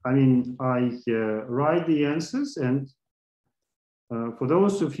 I mean, I write the answers, and for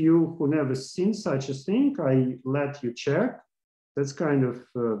those of you who never seen such a thing, I let you check. That's kind of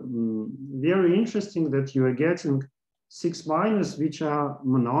very interesting that you are getting 6 minus, which are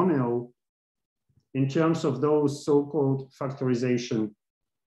monomial in terms of those so-called factorization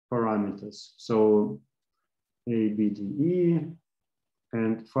parameters. So A, B, D, E,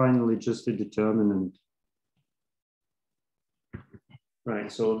 and finally just a determinant.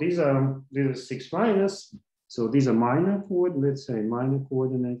 Right, so these are 6 minus. So these are minor coordinates, let's say minor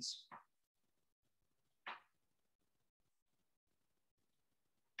coordinates.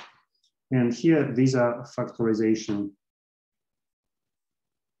 And here, these are factorization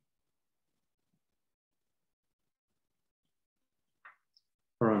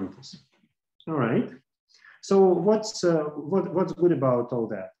parameters. All right. So what's good about all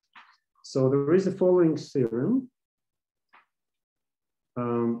that? So there is the following theorem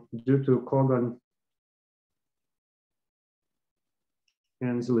due to Kogan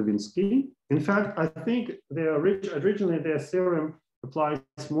and Levinsky. In fact, I think originally their theorem applies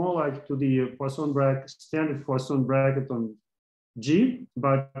more like to the Poisson bracket, standard Poisson bracket on G,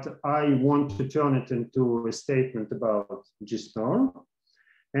 but I want to turn it into a statement about G star.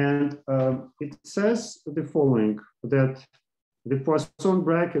 And it says the following, that the Poisson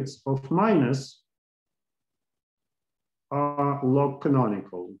brackets of minus are log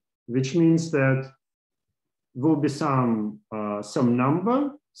canonical, which means that will be some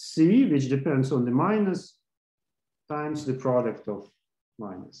number C, which depends on the minus, times the product of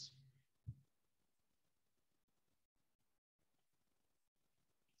minus.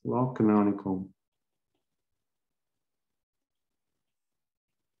 Log canonical.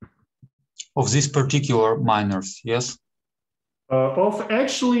 Of this particular minors, yes? Of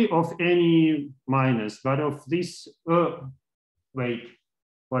any minus, but of this, wait,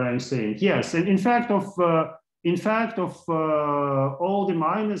 what I'm saying, yes, and in fact of all the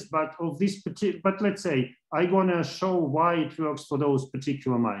minus, but of this particular, but let's say I'm gonna show why it works for those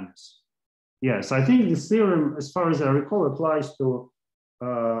particular minus. Yes, I think this theorem, as far as I recall, applies to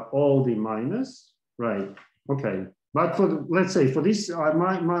all the minus, right? Okay, but for let's say for this, I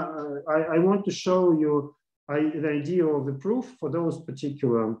want to show you the idea of the proof for those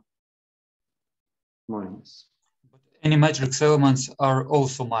particular minus. Any matrix elements are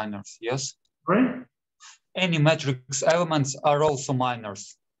also minors, yes? Right? Any matrix elements are also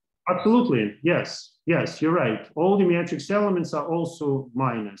minors. Absolutely, yes. Yes, you're right. All the matrix elements are also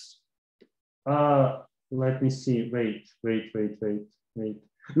minus. Let me see, wait.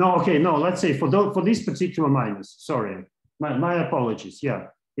 No, okay, no, let's say for this particular minus, sorry, my apologies, yeah.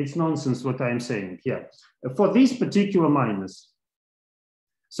 It's nonsense what I'm saying, yeah. For this particular minus,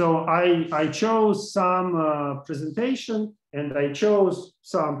 so I chose some presentation and I chose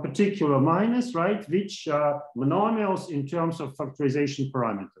some particular minus, right, which are monomials in terms of factorization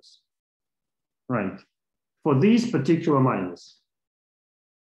parameters, right, for this particular minus.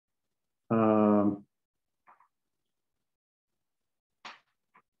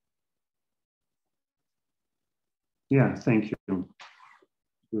 Yeah, thank you.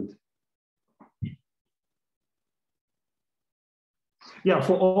 Good. Yeah,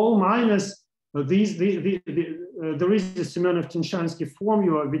 for all minus, there is the Semyonov-Tinshansky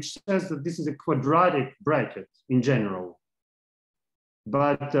formula which says that this is a quadratic bracket in general.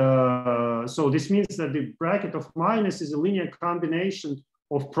 But so this means that the bracket of minus is a linear combination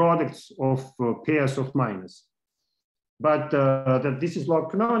of products of pairs of minus. But that this is log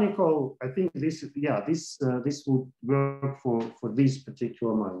canonical, I think this, yeah, this would work for this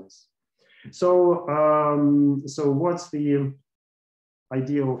particular minus. So so what's the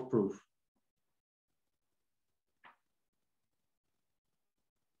idea of proof?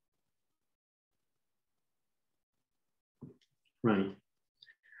 Right.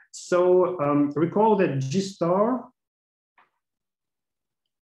 So recall that G star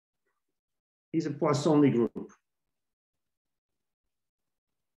is a Poisson-Lie group.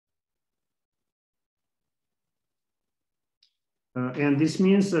 And this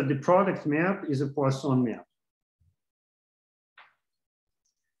means that the product map is a Poisson map.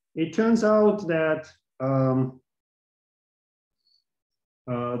 It turns out that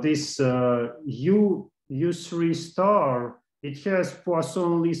this U3 star, it has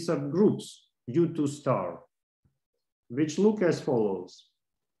Poisson-Lie subgroups, U2 star, which look as follows.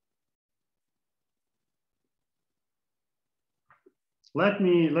 Let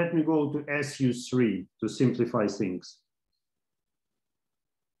me go to SU3 to simplify things.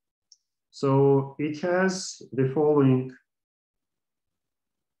 So it has the following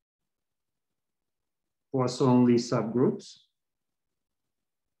Poisson-Lie subgroups.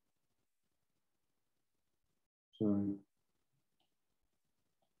 Sorry.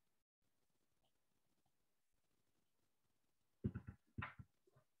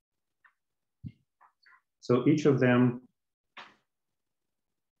 So each of them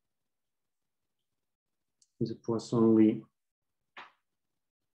is a Poisson-Lie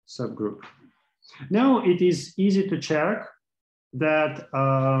subgroup. Now it is easy to check that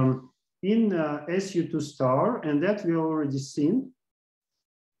in SU2 star, and that we already seen.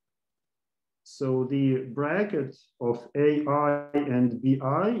 So the bracket of AI and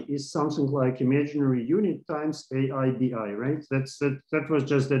BI is something like imaginary unit times AI BI, right? That was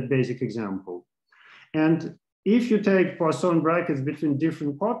just that basic example. And if you take Poisson brackets between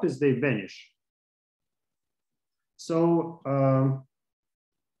different copies, they vanish. So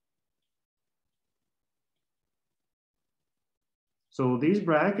So these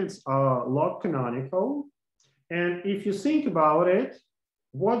brackets are log canonical. And if you think about it,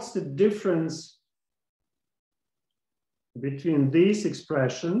 what's the difference between this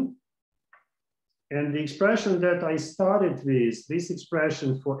expression and the expression that I started with, this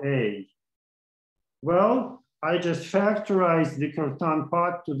expression for A? Well, I just factorized the Cartan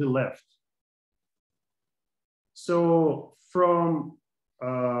part to the left. So from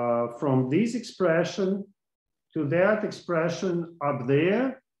this expression to that expression up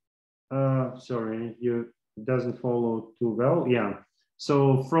there, sorry, it doesn't follow too well. Yeah.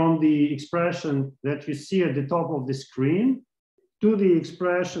 So from the expression that you see at the top of the screen to the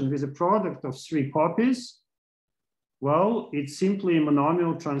expression with a product of 3 copies, well, it's simply a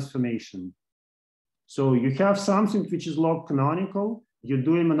monomial transformation. So you have something which is log canonical, you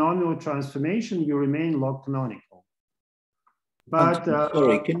do a monomial transformation, you remain log canonical. But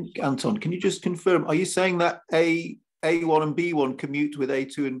sorry, Anton, can you just confirm, are you saying that A1 and B1 commute with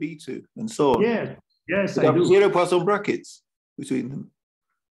A2 and B2 and so on? Yeah, yes, I do. 0 Poisson brackets between them?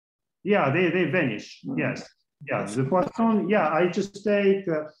 Yeah, they vanish, yes. Yeah, the Poisson, yeah, I just take,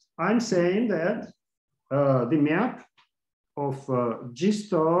 I'm saying that the map of G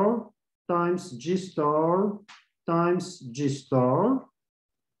star times G star times G star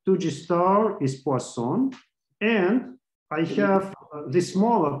to G star is Poisson, and I have the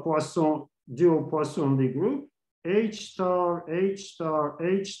smaller Poisson, dual Poisson-Lie group, H star, H star,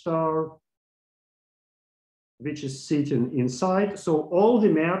 H star, which is sitting inside. So all the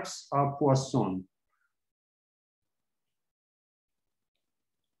maps are Poisson.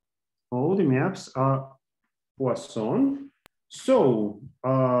 All the maps are Poisson. So,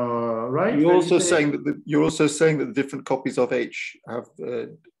 right. You're also saying that the different copies of H have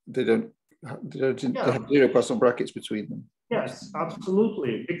they have 0 Poisson brackets between them. Yes,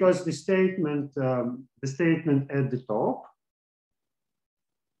 absolutely, because the statement at the top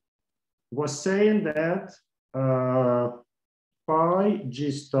was saying that pi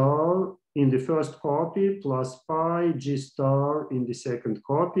G star in the first copy plus pi G star in the second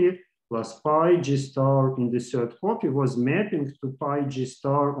copy plus pi G star in the third copy was mapping to pi G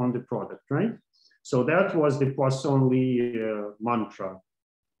star on the product, right? So that was the Poisson-Lie mantra.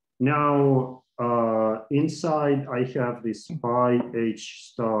 Now, inside I have this pi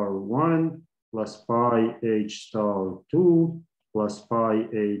H star 1 plus pi H star 2 plus pi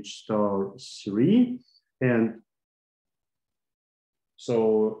H star 3. And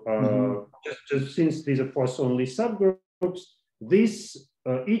so just since these are Poisson-Lie subgroups, this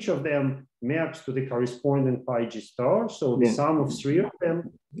each of them maps to the corresponding pi G star. So the sum of 3 of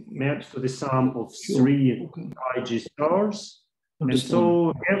them maps to the sum of 3 pi G stars. And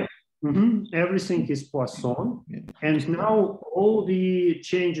so everything is Poisson. And now all the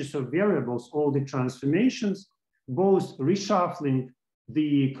changes of variables, all the transformations, both reshuffling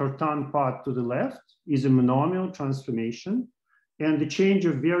the Cartan part to the left is a monomial transformation. And the change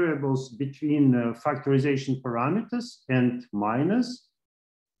of variables between factorization parameters and minus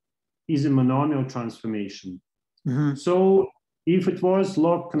is a monomial transformation. So if it was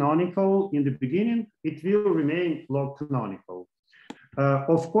log canonical in the beginning, it will remain log canonical.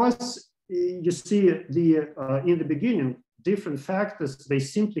 Of course, you see in the beginning, different factors, they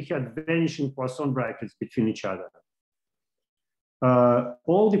simply had vanishing Poisson brackets between each other.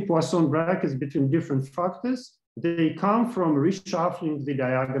 All the Poisson brackets between different factors, they come from reshuffling the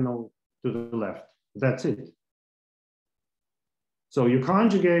diagonal to the left. That's it. So you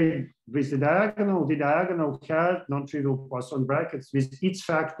conjugate with the diagonal had non-trivial Poisson brackets with its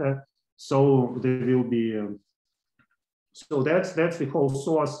factor. So there will be, so that's the whole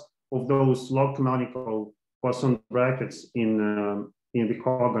source of those log canonical Poisson brackets in the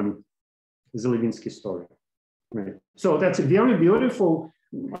Kogan-Zelevinsky story. Right. So that's a very beautiful,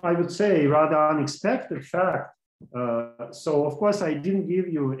 I would say, rather unexpected fact. So of course, I didn't give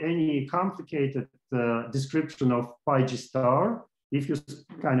you any complicated description of pi G star. If you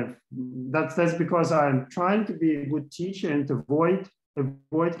kind of, that's because I'm trying to be a good teacher and avoid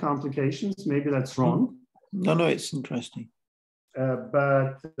complications. Maybe that's wrong. No, it's interesting.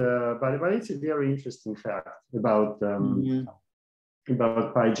 But it's a very interesting fact about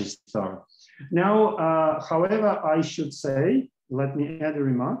pi G star. Now, however, I should say, let me add a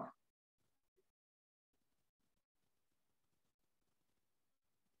remark.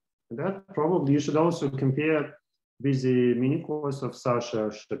 That probably you should also compare with the mini course of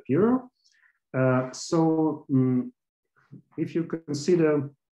Sasha Shapiro. So if you consider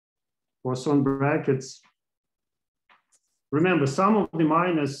Poisson brackets, remember some of the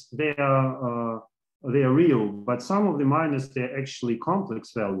minus they are real, but some of the minus they're actually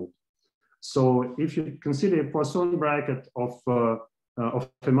complex valued. So if you consider a Poisson bracket of a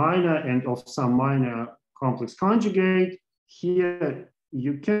minor and of some minor complex conjugate, here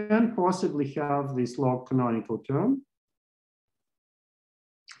you can possibly have this log canonical term,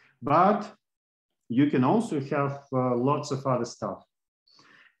 but you can also have lots of other stuff.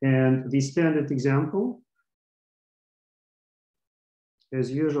 And the standard example,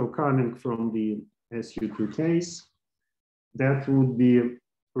 as usual, coming from the SU2 case, that would be,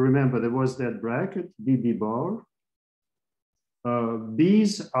 remember, there was that bracket, BB bar.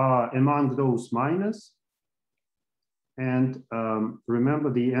 B's are among those minors. And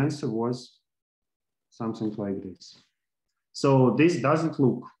remember, the answer was something like this. So this doesn't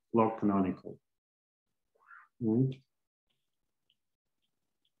look log canonical. Right?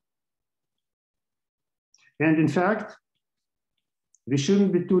 And in fact, we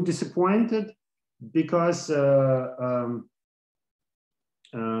shouldn't be too disappointed because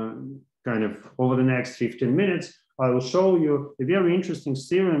kind of over the next 15 minutes, I will show you a very interesting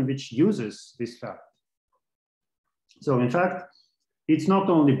theorem which uses this fact. So in fact, it's not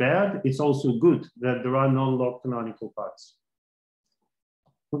only bad, it's also good that there are non-log canonical parts.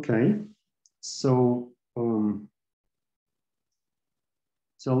 Okay, so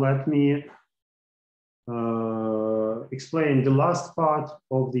let me explain the last part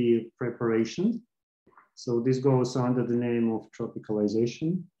of the preparation. So this goes under the name of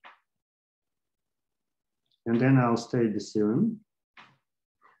tropicalization. And then I'll state the theorem.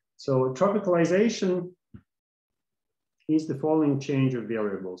 So tropicalization is the following change of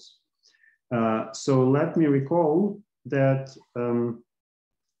variables. So let me recall that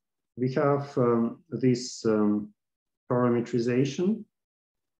we have this parametrization.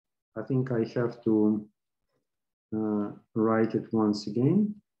 I think I have to write it once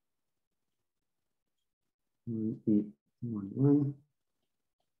again. E11,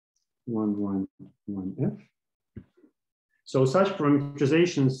 111F. So such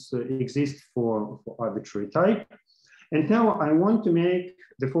parameterizations exist for arbitrary type. And now I want to make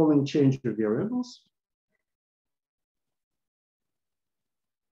the following change of variables.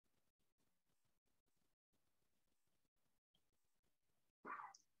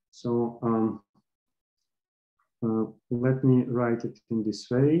 So let me write it in this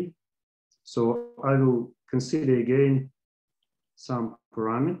way. So I will consider again some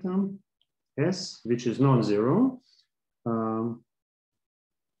parameter S, which is non-zero.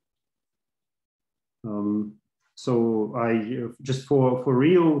 So I just for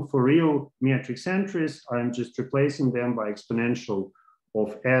real matrix entries, I'm just replacing them by exponential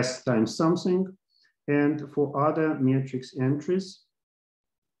of S times something. And for other matrix entries,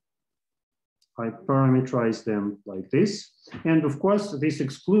 I parameterize them like this. And of course, this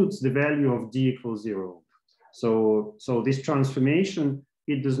excludes the value of D equals 0. So this transformation,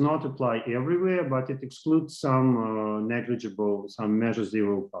 it does not apply everywhere, but it excludes some negligible, some measure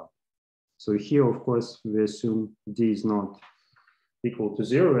 0 part. So here, of course, we assume D is not equal to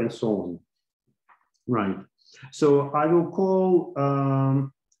 0 and so on. Right. So I will call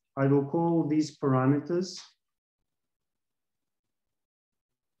these parameters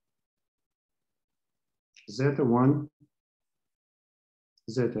Zeta1,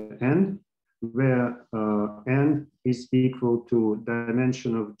 Zn, where n is equal to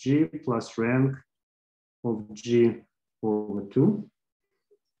dimension of G plus rank of G over 2.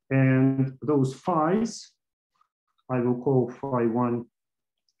 And those phi's, I will call phi1,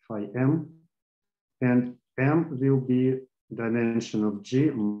 phi m, and m will be dimension of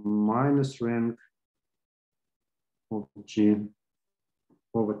G minus rank of G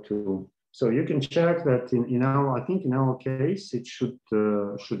over 2. So you can check that in our, I think in our case, it should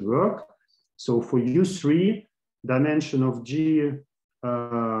work. So for U3, dimension of G,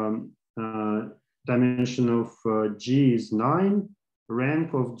 dimension of G is 9,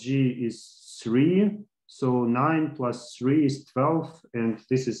 rank of G is 3. So 9 plus 3 is 12, and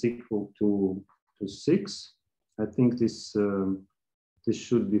this is equal to 6. I think this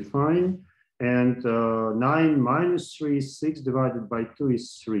should be fine. And 9 minus 3 is 6 divided by 2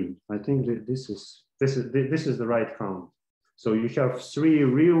 is 3. I think that this is the right count. So you have 3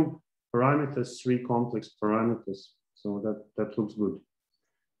 real parameters, 3 complex parameters. So that looks good.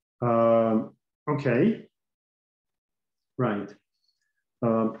 Okay, right.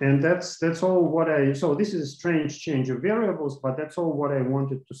 And that's all what so this is a strange change of variables, but that's all what I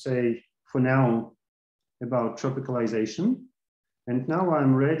wanted to say for now about tropicalization. And now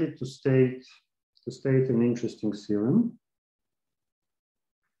I'm ready to state an interesting theorem.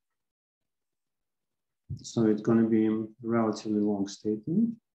 So it's going to be a relatively long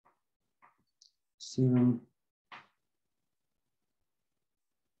statement. Theorem.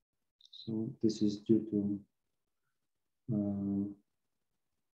 So this is due to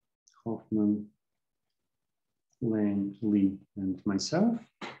Hoffman, Lane, Lee, and myself.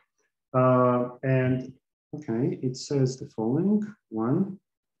 And okay, it says the following. One,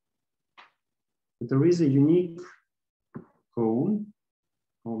 there is a unique cone,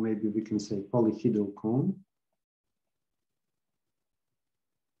 or maybe we can say polyhedral cone.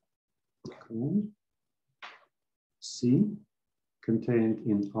 C contained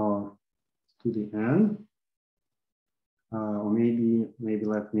in R to the N. Or maybe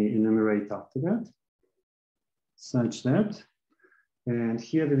let me enumerate after that, such that, and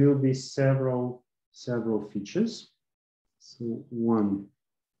here there will be several features. So one,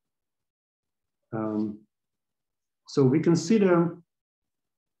 so we consider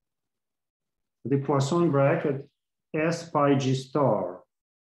the Poisson bracket S pi G star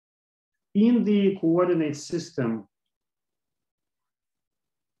in the coordinate system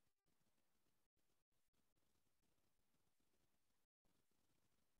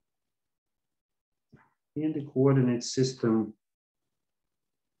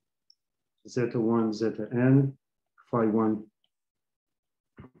zeta1, zeta-n, phi1,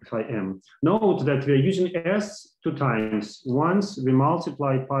 phi-m. Note that we are using S 2 times. Once we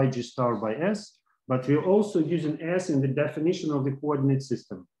multiply pi G star by S, but we're also using S in the definition of the coordinate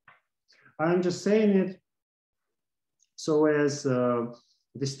system. I'm just saying it so as the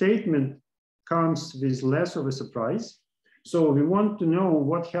statement comes with less of a surprise. So we want to know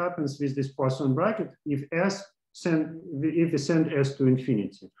what happens with this Poisson bracket if we send S to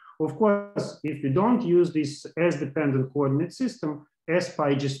infinity. Of course, if we don't use this S-dependent coordinate system, S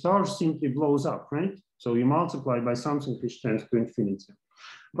pi G star simply blows up, right? So you multiply by something which tends to infinity.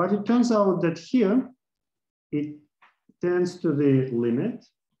 But it turns out that here, it tends to the limit,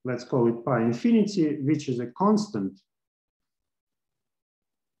 let's call it pi infinity, which is a constant.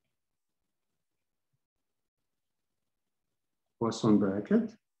 Poisson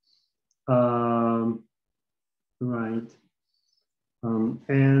bracket, right?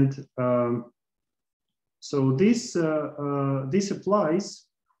 So this applies.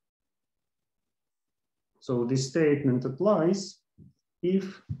 So this statement applies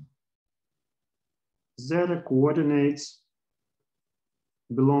if zeta coordinates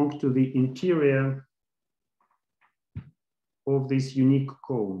belong to the interior of this unique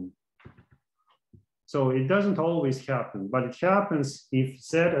cone. So it doesn't always happen, but it happens if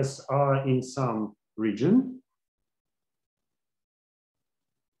zetas are in some region.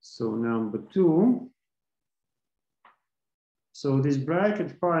 So number 2. So this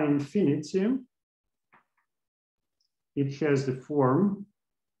bracket pi infinity, it has the form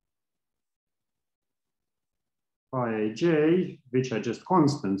pi j, which are just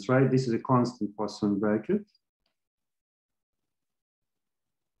constants, right? This is a constant Poisson bracket.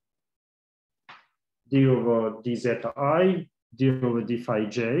 D over d zeta I, d over d phi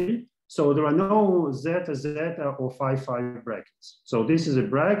j. So there are no zeta, zeta, or phi, phi brackets. So this is a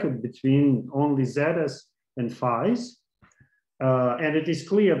bracket between only zetas and phis. And it is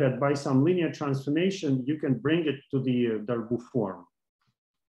clear that by some linear transformation, you can bring it to the Darboux form,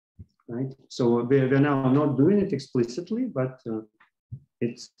 right? So we're now not doing it explicitly, but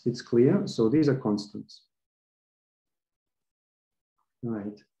it's clear. So these are constants,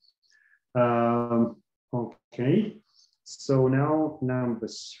 right? Okay, so now number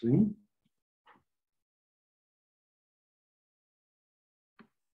 3.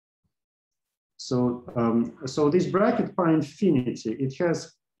 So this bracket pi infinity, it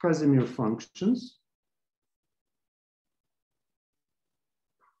has Casimir functions.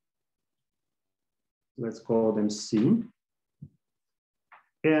 Let's call them C.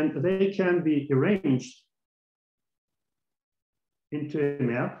 And they can be arranged into a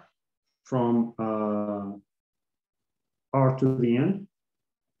map from R to the N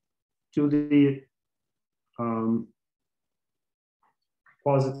to the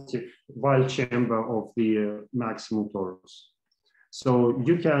positive Weyl chamber of the maximal torus. So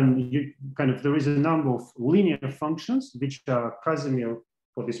there is a number of linear functions which are Casimir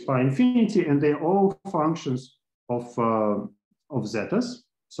for this pi infinity, and they're all functions of zetas.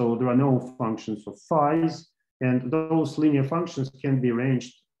 So there are no functions of phis, and those linear functions can be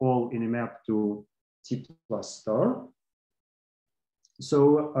arranged all in a map to T plus star.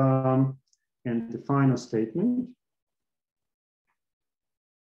 So, and the final statement.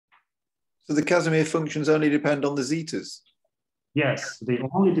 So the Casimir functions only depend on the zetas? Yes, they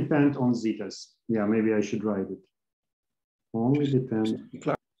only depend on zetas. Yeah, maybe I should write it. Only depend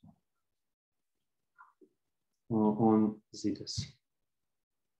on zetas.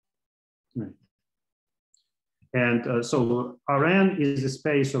 Right. And so Rn is a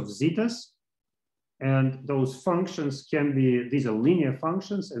space of zetas, and those functions can be, these are linear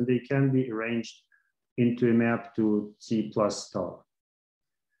functions, and they can be arranged into a map to T plus star.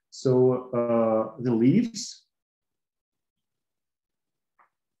 So the leaves,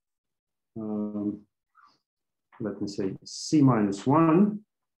 let me say C minus 1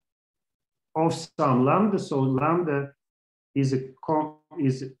 of some lambda. So lambda is a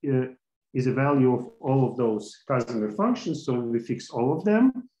value of all of those Casimir functions. So we fix all of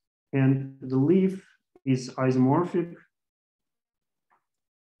them. And the leaf is isomorphic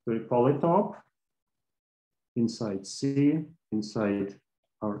to a polytope inside C, inside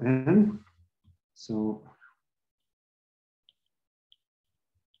Rn. So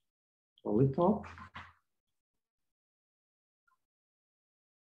polytope.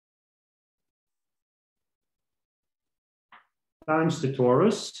 Times the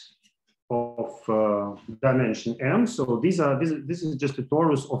torus of dimension m. So this is just a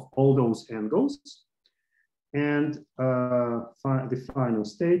torus of all those angles. And the final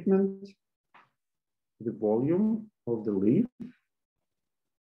statement, the volume of the leaf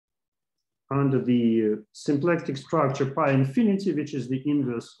under the symplectic structure pi infinity, which is the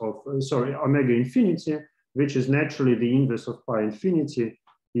inverse of, omega infinity, which is naturally the inverse of pi infinity,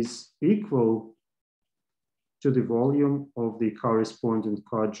 is equal to the volume of the corresponding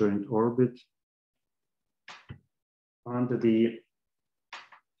conjoint orbit under the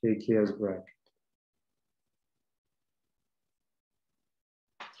KKS bracket.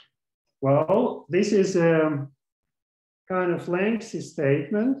 Well, this is a kind of lengthy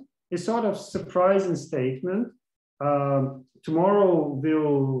statement, a sort of surprising statement. Tomorrow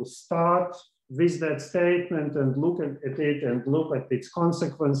we'll start with that statement and look at it and look at its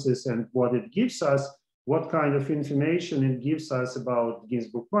consequences and what it gives us, what kind of information it gives us about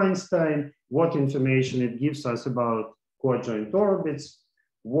Ginzburg-Weinstein, what information it gives us about coadjoint orbits,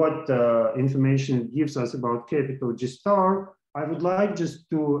 what information it gives us about capital G star. I would like just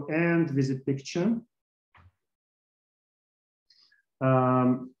to end with a picture.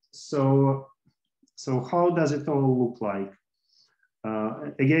 So how does it all look like?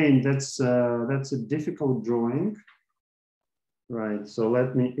 Again, that's a difficult drawing, right? So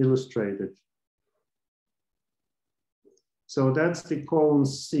let me illustrate it. So that's the cone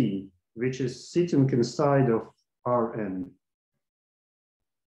C, which is sitting inside of Rn.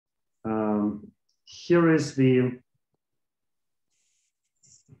 Here is the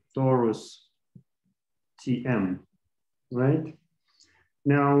torus Tm, right?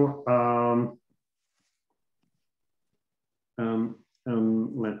 Now,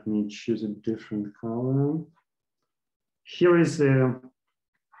 let me choose a different color. Here is the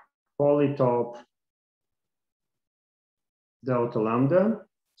polytope delta lambda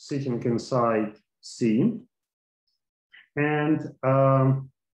sitting inside C. And I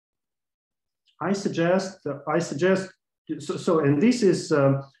suggest, and this is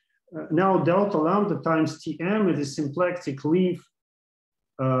now delta lambda times Tm is a symplectic leaf.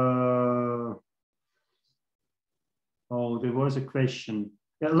 Oh, there was a question.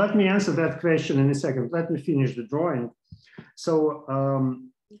 Yeah, let me answer that question in a second. Let me finish the drawing. So,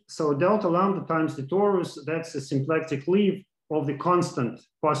 so delta lambda times the torus, that's a symplectic leaf of the constant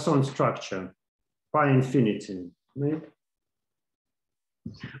Poisson structure, pi infinity, right?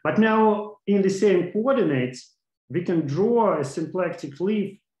 But now in the same coordinates, we can draw a symplectic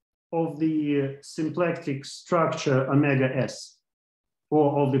leaf of the symplectic structure omega s,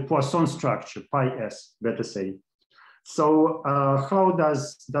 or of the Poisson structure pi s, better say. So how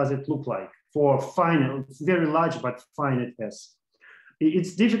does it look like for finite, very large but finite s?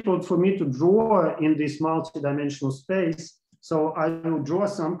 It's difficult for me to draw in this multidimensional space, so I will draw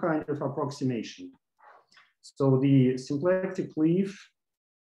some kind of approximation. So the symplectic leaf,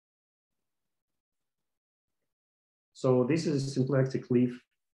 so this is a symplectic leaf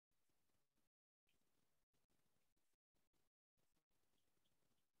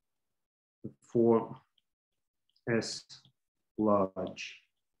for S large.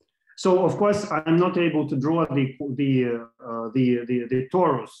 So of course I'm not able to draw the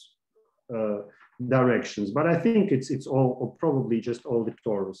torus directions, but I think it's all, or probably just all the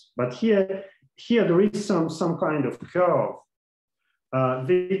torus. But here there is some kind of curve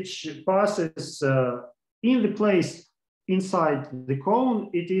which passes in the place inside the cone.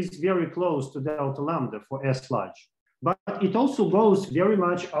 It is very close to delta lambda for S large, but it also goes very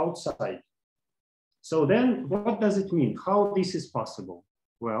much outside. So then what does it mean? How this is possible?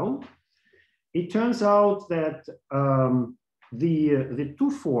 Well, it turns out that the two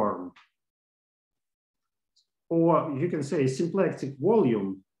form, or you can say symplectic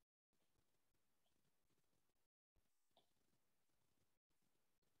volume,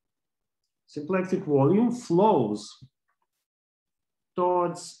 symplectic volume flows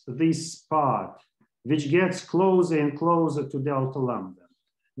towards this part, which gets closer and closer to delta lambda.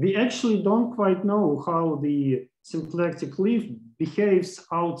 We actually don't quite know how the symplectic leaf behaves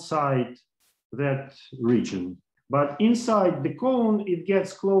outside that region. But inside the cone, it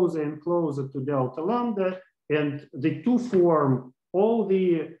gets closer and closer to delta lambda, and the two form, all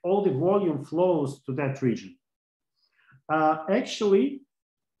the volume flows to that region. Actually,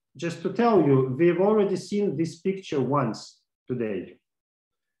 just to tell you, we've already seen this picture once today.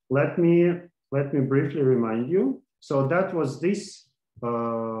 Let me briefly remind you. So that was this,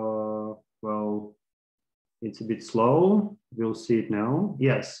 well, it's a bit slow. We'll see it now.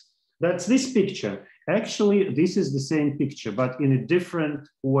 Yes, that's this picture. Actually, this is the same picture, but in a different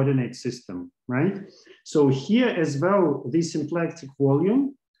coordinate system, right? So here as well, this symplectic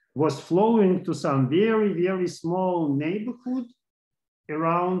volume was flowing to some very, very small neighborhood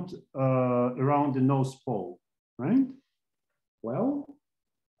around the North Pole, right? Well,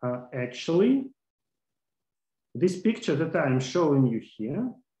 actually, this picture that I'm showing you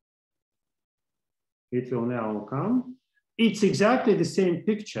here, it will now come. It's exactly the same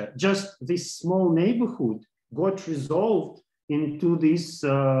picture, just this small neighborhood got resolved into this,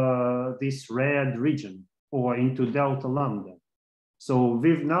 this red region or into delta lambda. So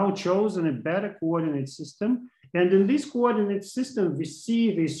we've now chosen a better coordinate system. And in this coordinate system, we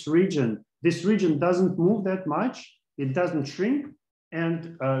see this region. This region doesn't move that much. It doesn't shrink.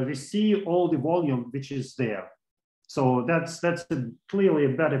 And we see all the volume which is there. So that's clearly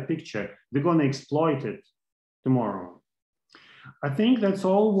a better picture. We're going to exploit it tomorrow. I think that's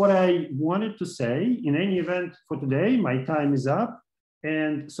all what I wanted to say. In any event for today, my time is up.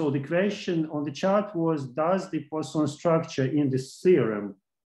 And so the question on the chart was, does the Poisson structure in the theorem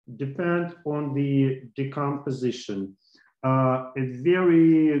depend on the decomposition? A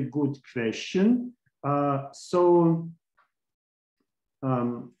very good question.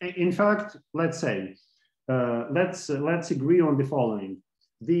 In fact, let's say, let's agree on the following.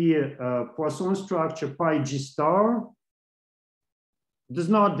 The Poisson structure pi g star does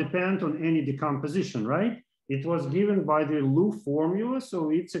not depend on any decomposition, right? It was given by the Lu formula, so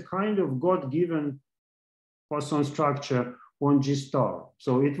it's a kind of God-given Poisson structure on G star.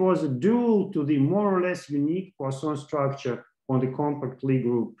 So it was a dual to the more or less unique Poisson structure on the compact Lie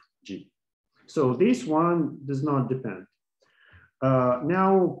group G. So this one does not depend.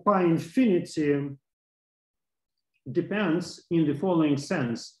 Now, pi infinity depends in the following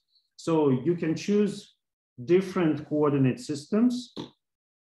sense. So you can choose different coordinate systems.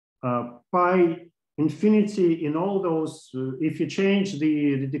 Pi infinity in all those, if you change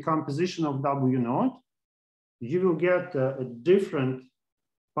the decomposition of W naught, you will get a different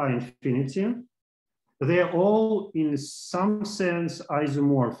pi infinity. They're all in some sense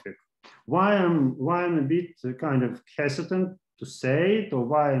isomorphic. Why I'm a bit kind of hesitant to say it, or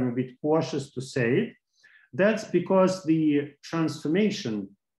why I'm a bit cautious to say it, that's because the transformation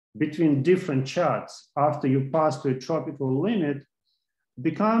between different charts after you pass to a tropical limit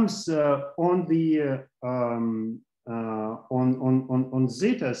becomes on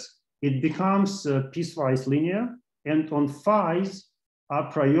zetas, it becomes piecewise linear, and on phi's, a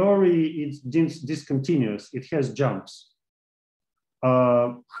priori, it's discontinuous. It has jumps.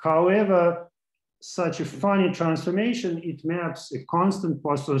 However, such a funny transformation, it maps a constant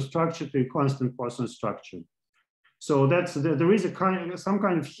Poisson structure to a constant Poisson structure. So that's there is some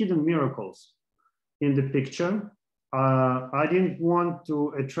kind of hidden miracles in the picture. I didn't want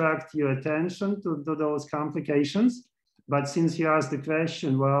to attract your attention to those complications, but since you asked the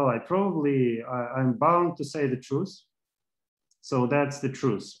question, well, I'm bound to say the truth. So that's the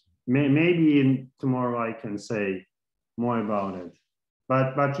truth. Maybe tomorrow I can say more about it.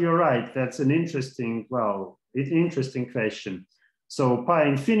 But you're right, that's an interesting, interesting question. So pi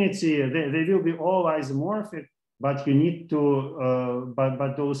infinity, they will be all isomorphic, but you need to,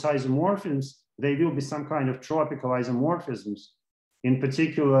 but those isomorphisms, they will be some kind of tropical isomorphisms. In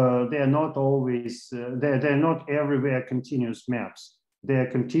particular, they're not always, they're not everywhere continuous maps. They're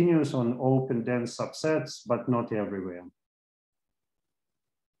continuous on open dense subsets, but not everywhere.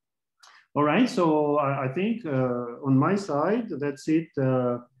 All right, so I think on my side, that's it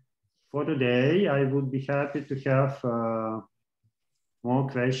for today. I would be happy to have more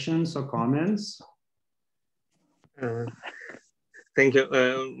questions or comments. Thank you.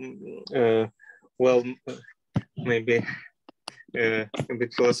 Well, maybe a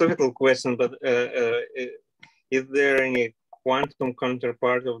bit philosophical question, but is there any quantum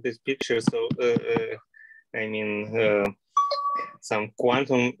counterpart of this picture? So, I mean, some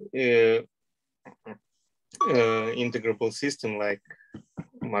quantum integrable system like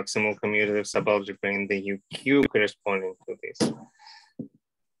maximal commutative subalgebra in the UQ corresponding to this?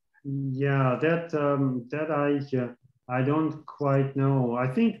 Yeah, that I don't quite know. I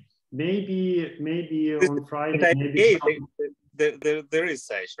think maybe on Friday, maybe there is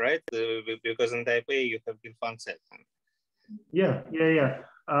such, right? Because in type A you have Gelfand-Tsetlin. Yeah.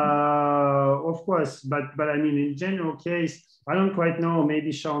 Of course, but I mean, in general case, I don't quite know.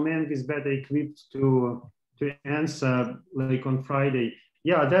 Maybe Xiaomeng is better equipped to answer like on Friday.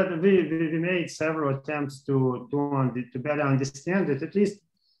 Yeah, that we made several attempts to better understand it. At least,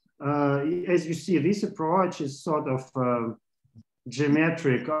 as you see, this approach is sort of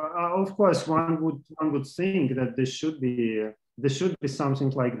geometric. Of course, one would think that there should be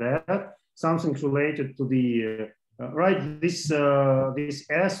something like that, something related to the right, this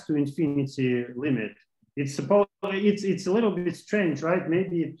S to infinity limit. It's a little bit strange, right?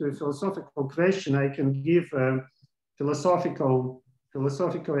 Maybe to a philosophical question, I can give a philosophical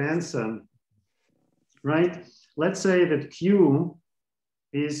answer, right? Let's say that Q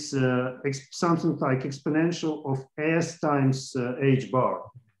is something like exponential of S times H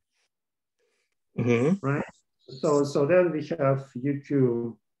bar, right? So then we have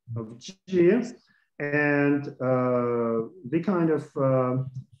UQ of G. And we kind of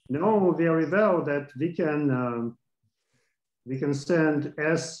know very well that we can send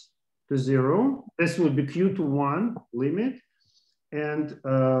S to 0. This would be Q to 1 limit, and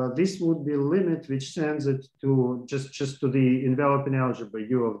this would be limit which sends it to just to the enveloping algebra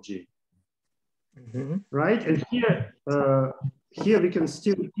U of G. Right? And here we can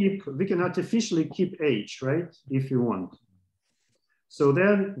still we can artificially keep H, right? If you want. So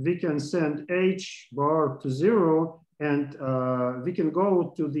then we can send H bar to 0, and we can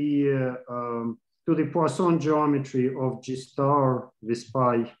go to the Poisson geometry of G star with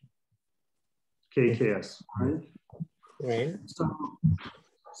pi KKS, right? Right.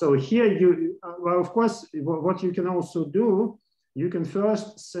 So here well, of course, what you can also do, you can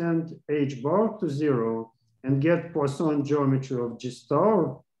first send H bar to 0 and get Poisson geometry of G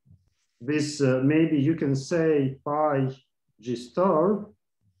star with maybe you can say pi G star,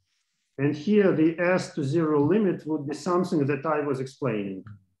 and here the S to 0 limit would be something that I was explaining,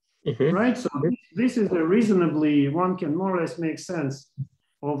 right? So this is a reasonably, one can more or less make sense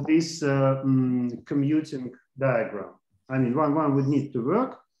of this commuting diagram. I mean, one would need to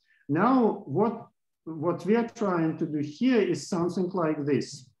work. Now, what we are trying to do here is something like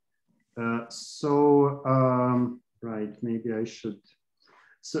this. Right, maybe I should.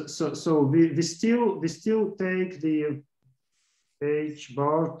 So we still take the H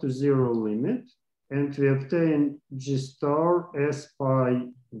bar to 0 limit, and we obtain G star S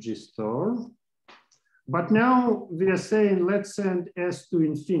pi G star. But now we are saying, let's send S to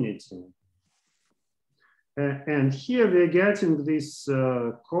infinity. And here we are getting this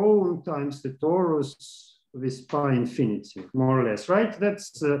cone times the torus with pi infinity, more or less, right?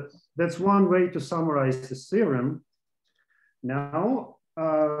 That's one way to summarize the theorem. Now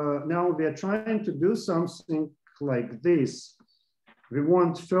we are trying to do something like this. We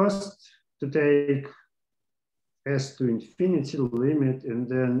want first to take S to infinity limit and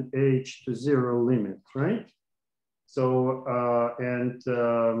then H to 0 limit, right? So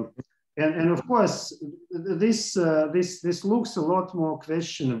and of course this looks a lot more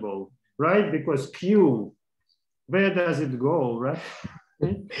questionable, right? Because Q, where does it go, right?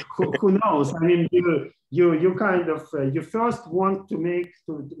 who knows? I mean, you kind of you first want to make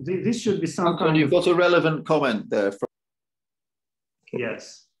this should be some kind. You've got a relevant comment there.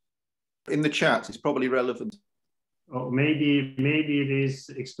 Yes. In the chat, it's probably relevant. Oh, maybe it is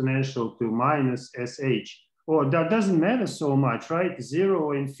exponential to minus SH. Or that doesn't matter so much, right? 0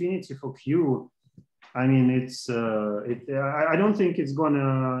 or infinity for Q. I mean, it's I don't think it's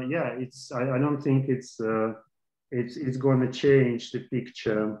gonna. Yeah, I don't think it's gonna change the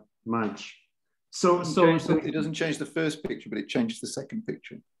picture much. So it doesn't change the first picture, but it changes the second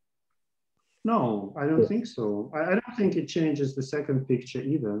picture. No, I don't think so. I don't think it changes the second picture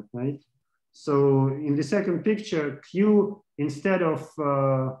either, right? So in the second picture, Q, instead of,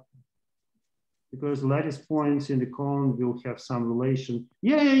 because lattice points in the cone will have some relation.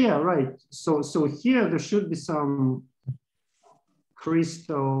 Yeah, right. So here there should be some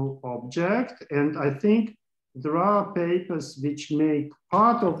crystal object. And I think there are papers which make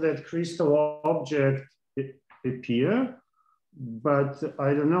part of that crystal object appear, but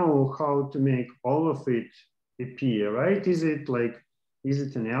I don't know how to make all of it appear, right? Is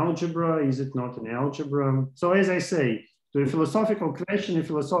it an algebra? Is it not an algebra? So as I say, to a philosophical question, a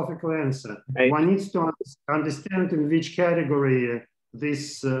philosophical answer. One needs to understand in which category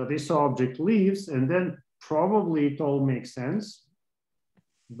this object lives, and then probably it all makes sense.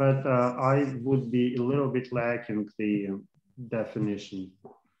 but I would be a little bit lacking the definition.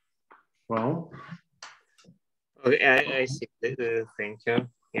 Well, okay, I see. Thank you.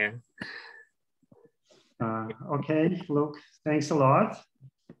 Yeah. Okay, look, thanks a lot.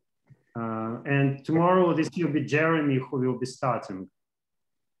 And tomorrow this will be Jeremy who will be starting.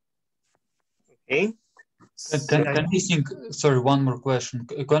 Okay. Can you think, sorry, one more question.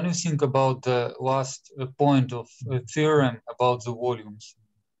 Can you think about the last point of theorem about the volumes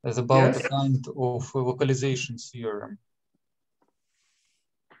as about Yes. a kind of localization theorem?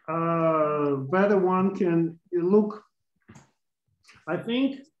 Whether one can look, I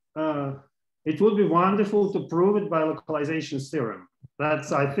think it would be wonderful to prove it by localization theorem.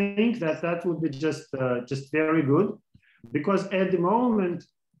 I think that would be just very good, because at the moment,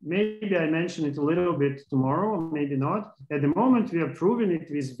 maybe I mention it a little bit tomorrow, or maybe not. At the moment, we are proving it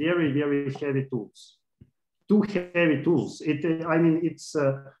with very, very heavy tools. Too heavy tools. I mean, it's.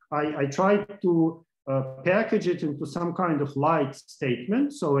 I tried to package it into some kind of light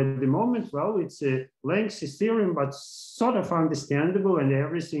statement. So at the moment, well, it's a lengthy theorem, but sort of understandable, and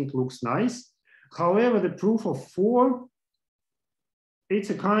everything looks nice. However, the proof of 4, it's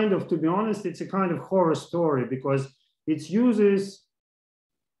a kind of, to be honest, it's a kind of horror story, because it uses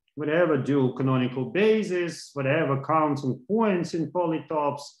whatever dual canonical basis, whatever counting points in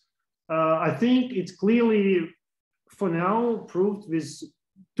polytopes. I think it's clearly, for now, proved with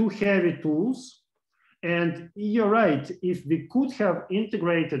too heavy tools. And you're right, if we could have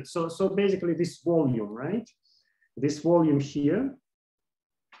integrated, so basically this volume, right? This volume here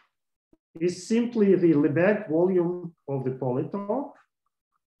is simply the Lebesgue volume of the polytop,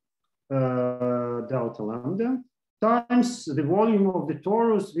 delta lambda, times the volume of the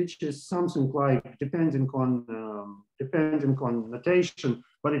torus, which is something like, depending on notation,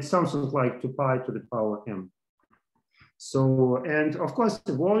 but it's something like 2 pi to the power m. So, and of course,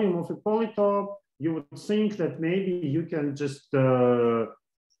 the volume of a polytop, you would think that maybe you can just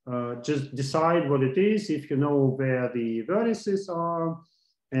decide what it is if you know where the vertices are.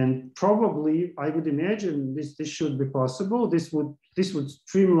 And probably, I would imagine this should be possible. This would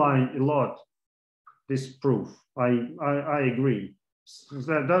streamline a lot this proof. I agree.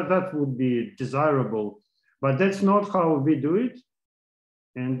 That would be desirable, but that's not how we do it.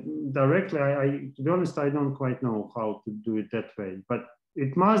 And directly, to be honest, I don't quite know how to do it that way, but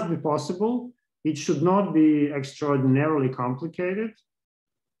it must be possible. It should not be extraordinarily complicated,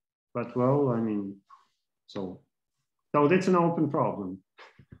 but well, I mean, so that's an open problem.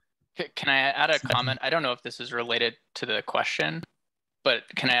 Can I add a comment? I don't know if this is related to the question, but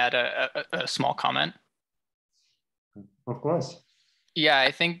can I add a small comment? Of course. Yeah,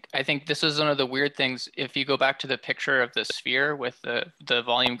 I think this is one of the weird things. If you go back to the picture of the sphere with the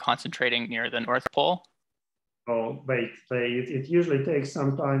volume concentrating near the North Pole. Oh, wait, it usually takes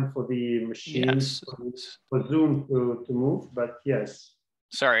some time for the machine, yes, for Zoom to move, but yes.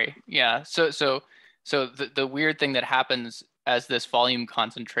 Sorry, yeah. So the weird thing that happens as this volume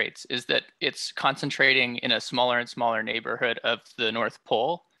concentrates is that it's concentrating in a smaller and smaller neighborhood of the North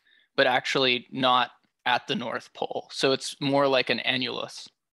Pole, but actually not at the North Pole. So it's more like an annulus,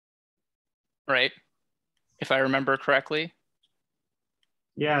 right? If I remember correctly.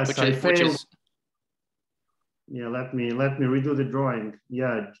 Yes, which is yeah, let me redo the drawing.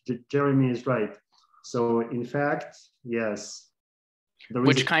 Yeah, Jeremy is right. So in fact, yes. There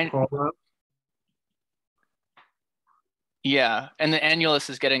is Yeah, and the annulus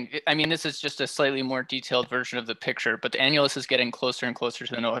is getting, I mean, this is just a slightly more detailed version of the picture, but the annulus is getting closer and closer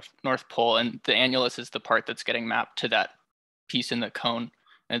to the North Pole, and the annulus is the part that's getting mapped to that piece in the cone.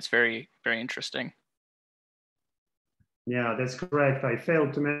 And it's very, very interesting. Yeah, that's correct. I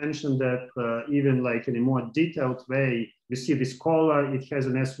failed to mention that even like in a more detailed way, you see this collar, it has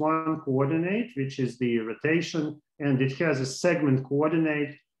an S1 coordinate, which is the rotation, and it has a segment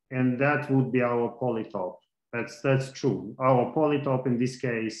coordinate, and that would be our polytop. That's true. Our polytop in this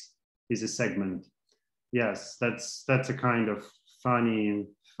case is a segment. Yes, that's a kind of funny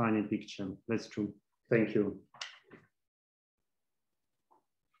picture. That's true. Thank you.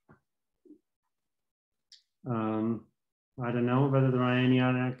 I don't know whether there are any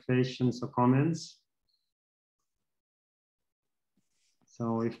other questions or comments.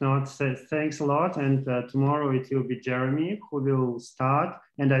 So if not, thanks a lot. And tomorrow it will be Jeremy who will start.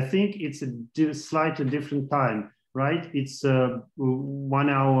 And I think it's a slightly different time, right? It's 1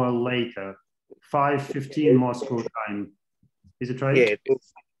 hour later, 5:15 Moscow time. Is it right?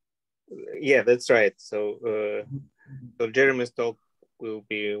 Yeah, that's right. So, so Jeremy's talk will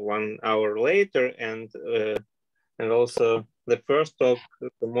be 1 hour later, and also the first talk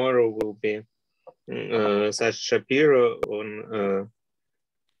tomorrow will be Sasha Shapiro on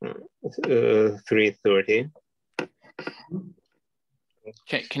 3:30.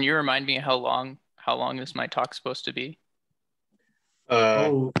 Can you remind me how long is my talk supposed to be?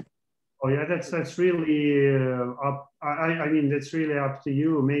 Oh yeah, that's really up. I mean, that's really up to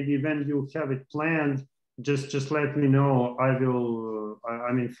you. Maybe when you have it planned, just let me know. I will.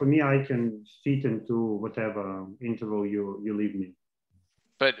 I mean, for me, I can fit into whatever interval you leave me.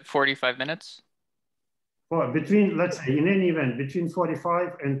 But 45 minutes? Well, between, let's say, in any event, between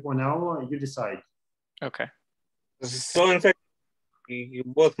 45 and 1 hour, you decide. Okay. So in fact, you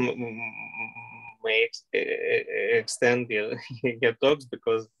both may extend your talks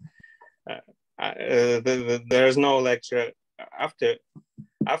because there's no lecture after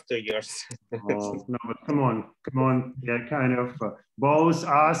yours. Oh, no, but come on. Yeah, kind of both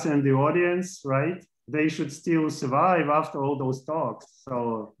us and the audience, right? They should still survive after all those talks.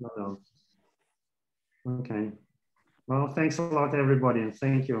 So, no. Okay. Well, thanks a lot, everybody, and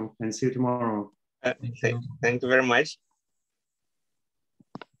thank you, and see you tomorrow. Thank you very much.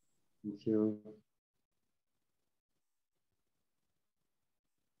 Thank you.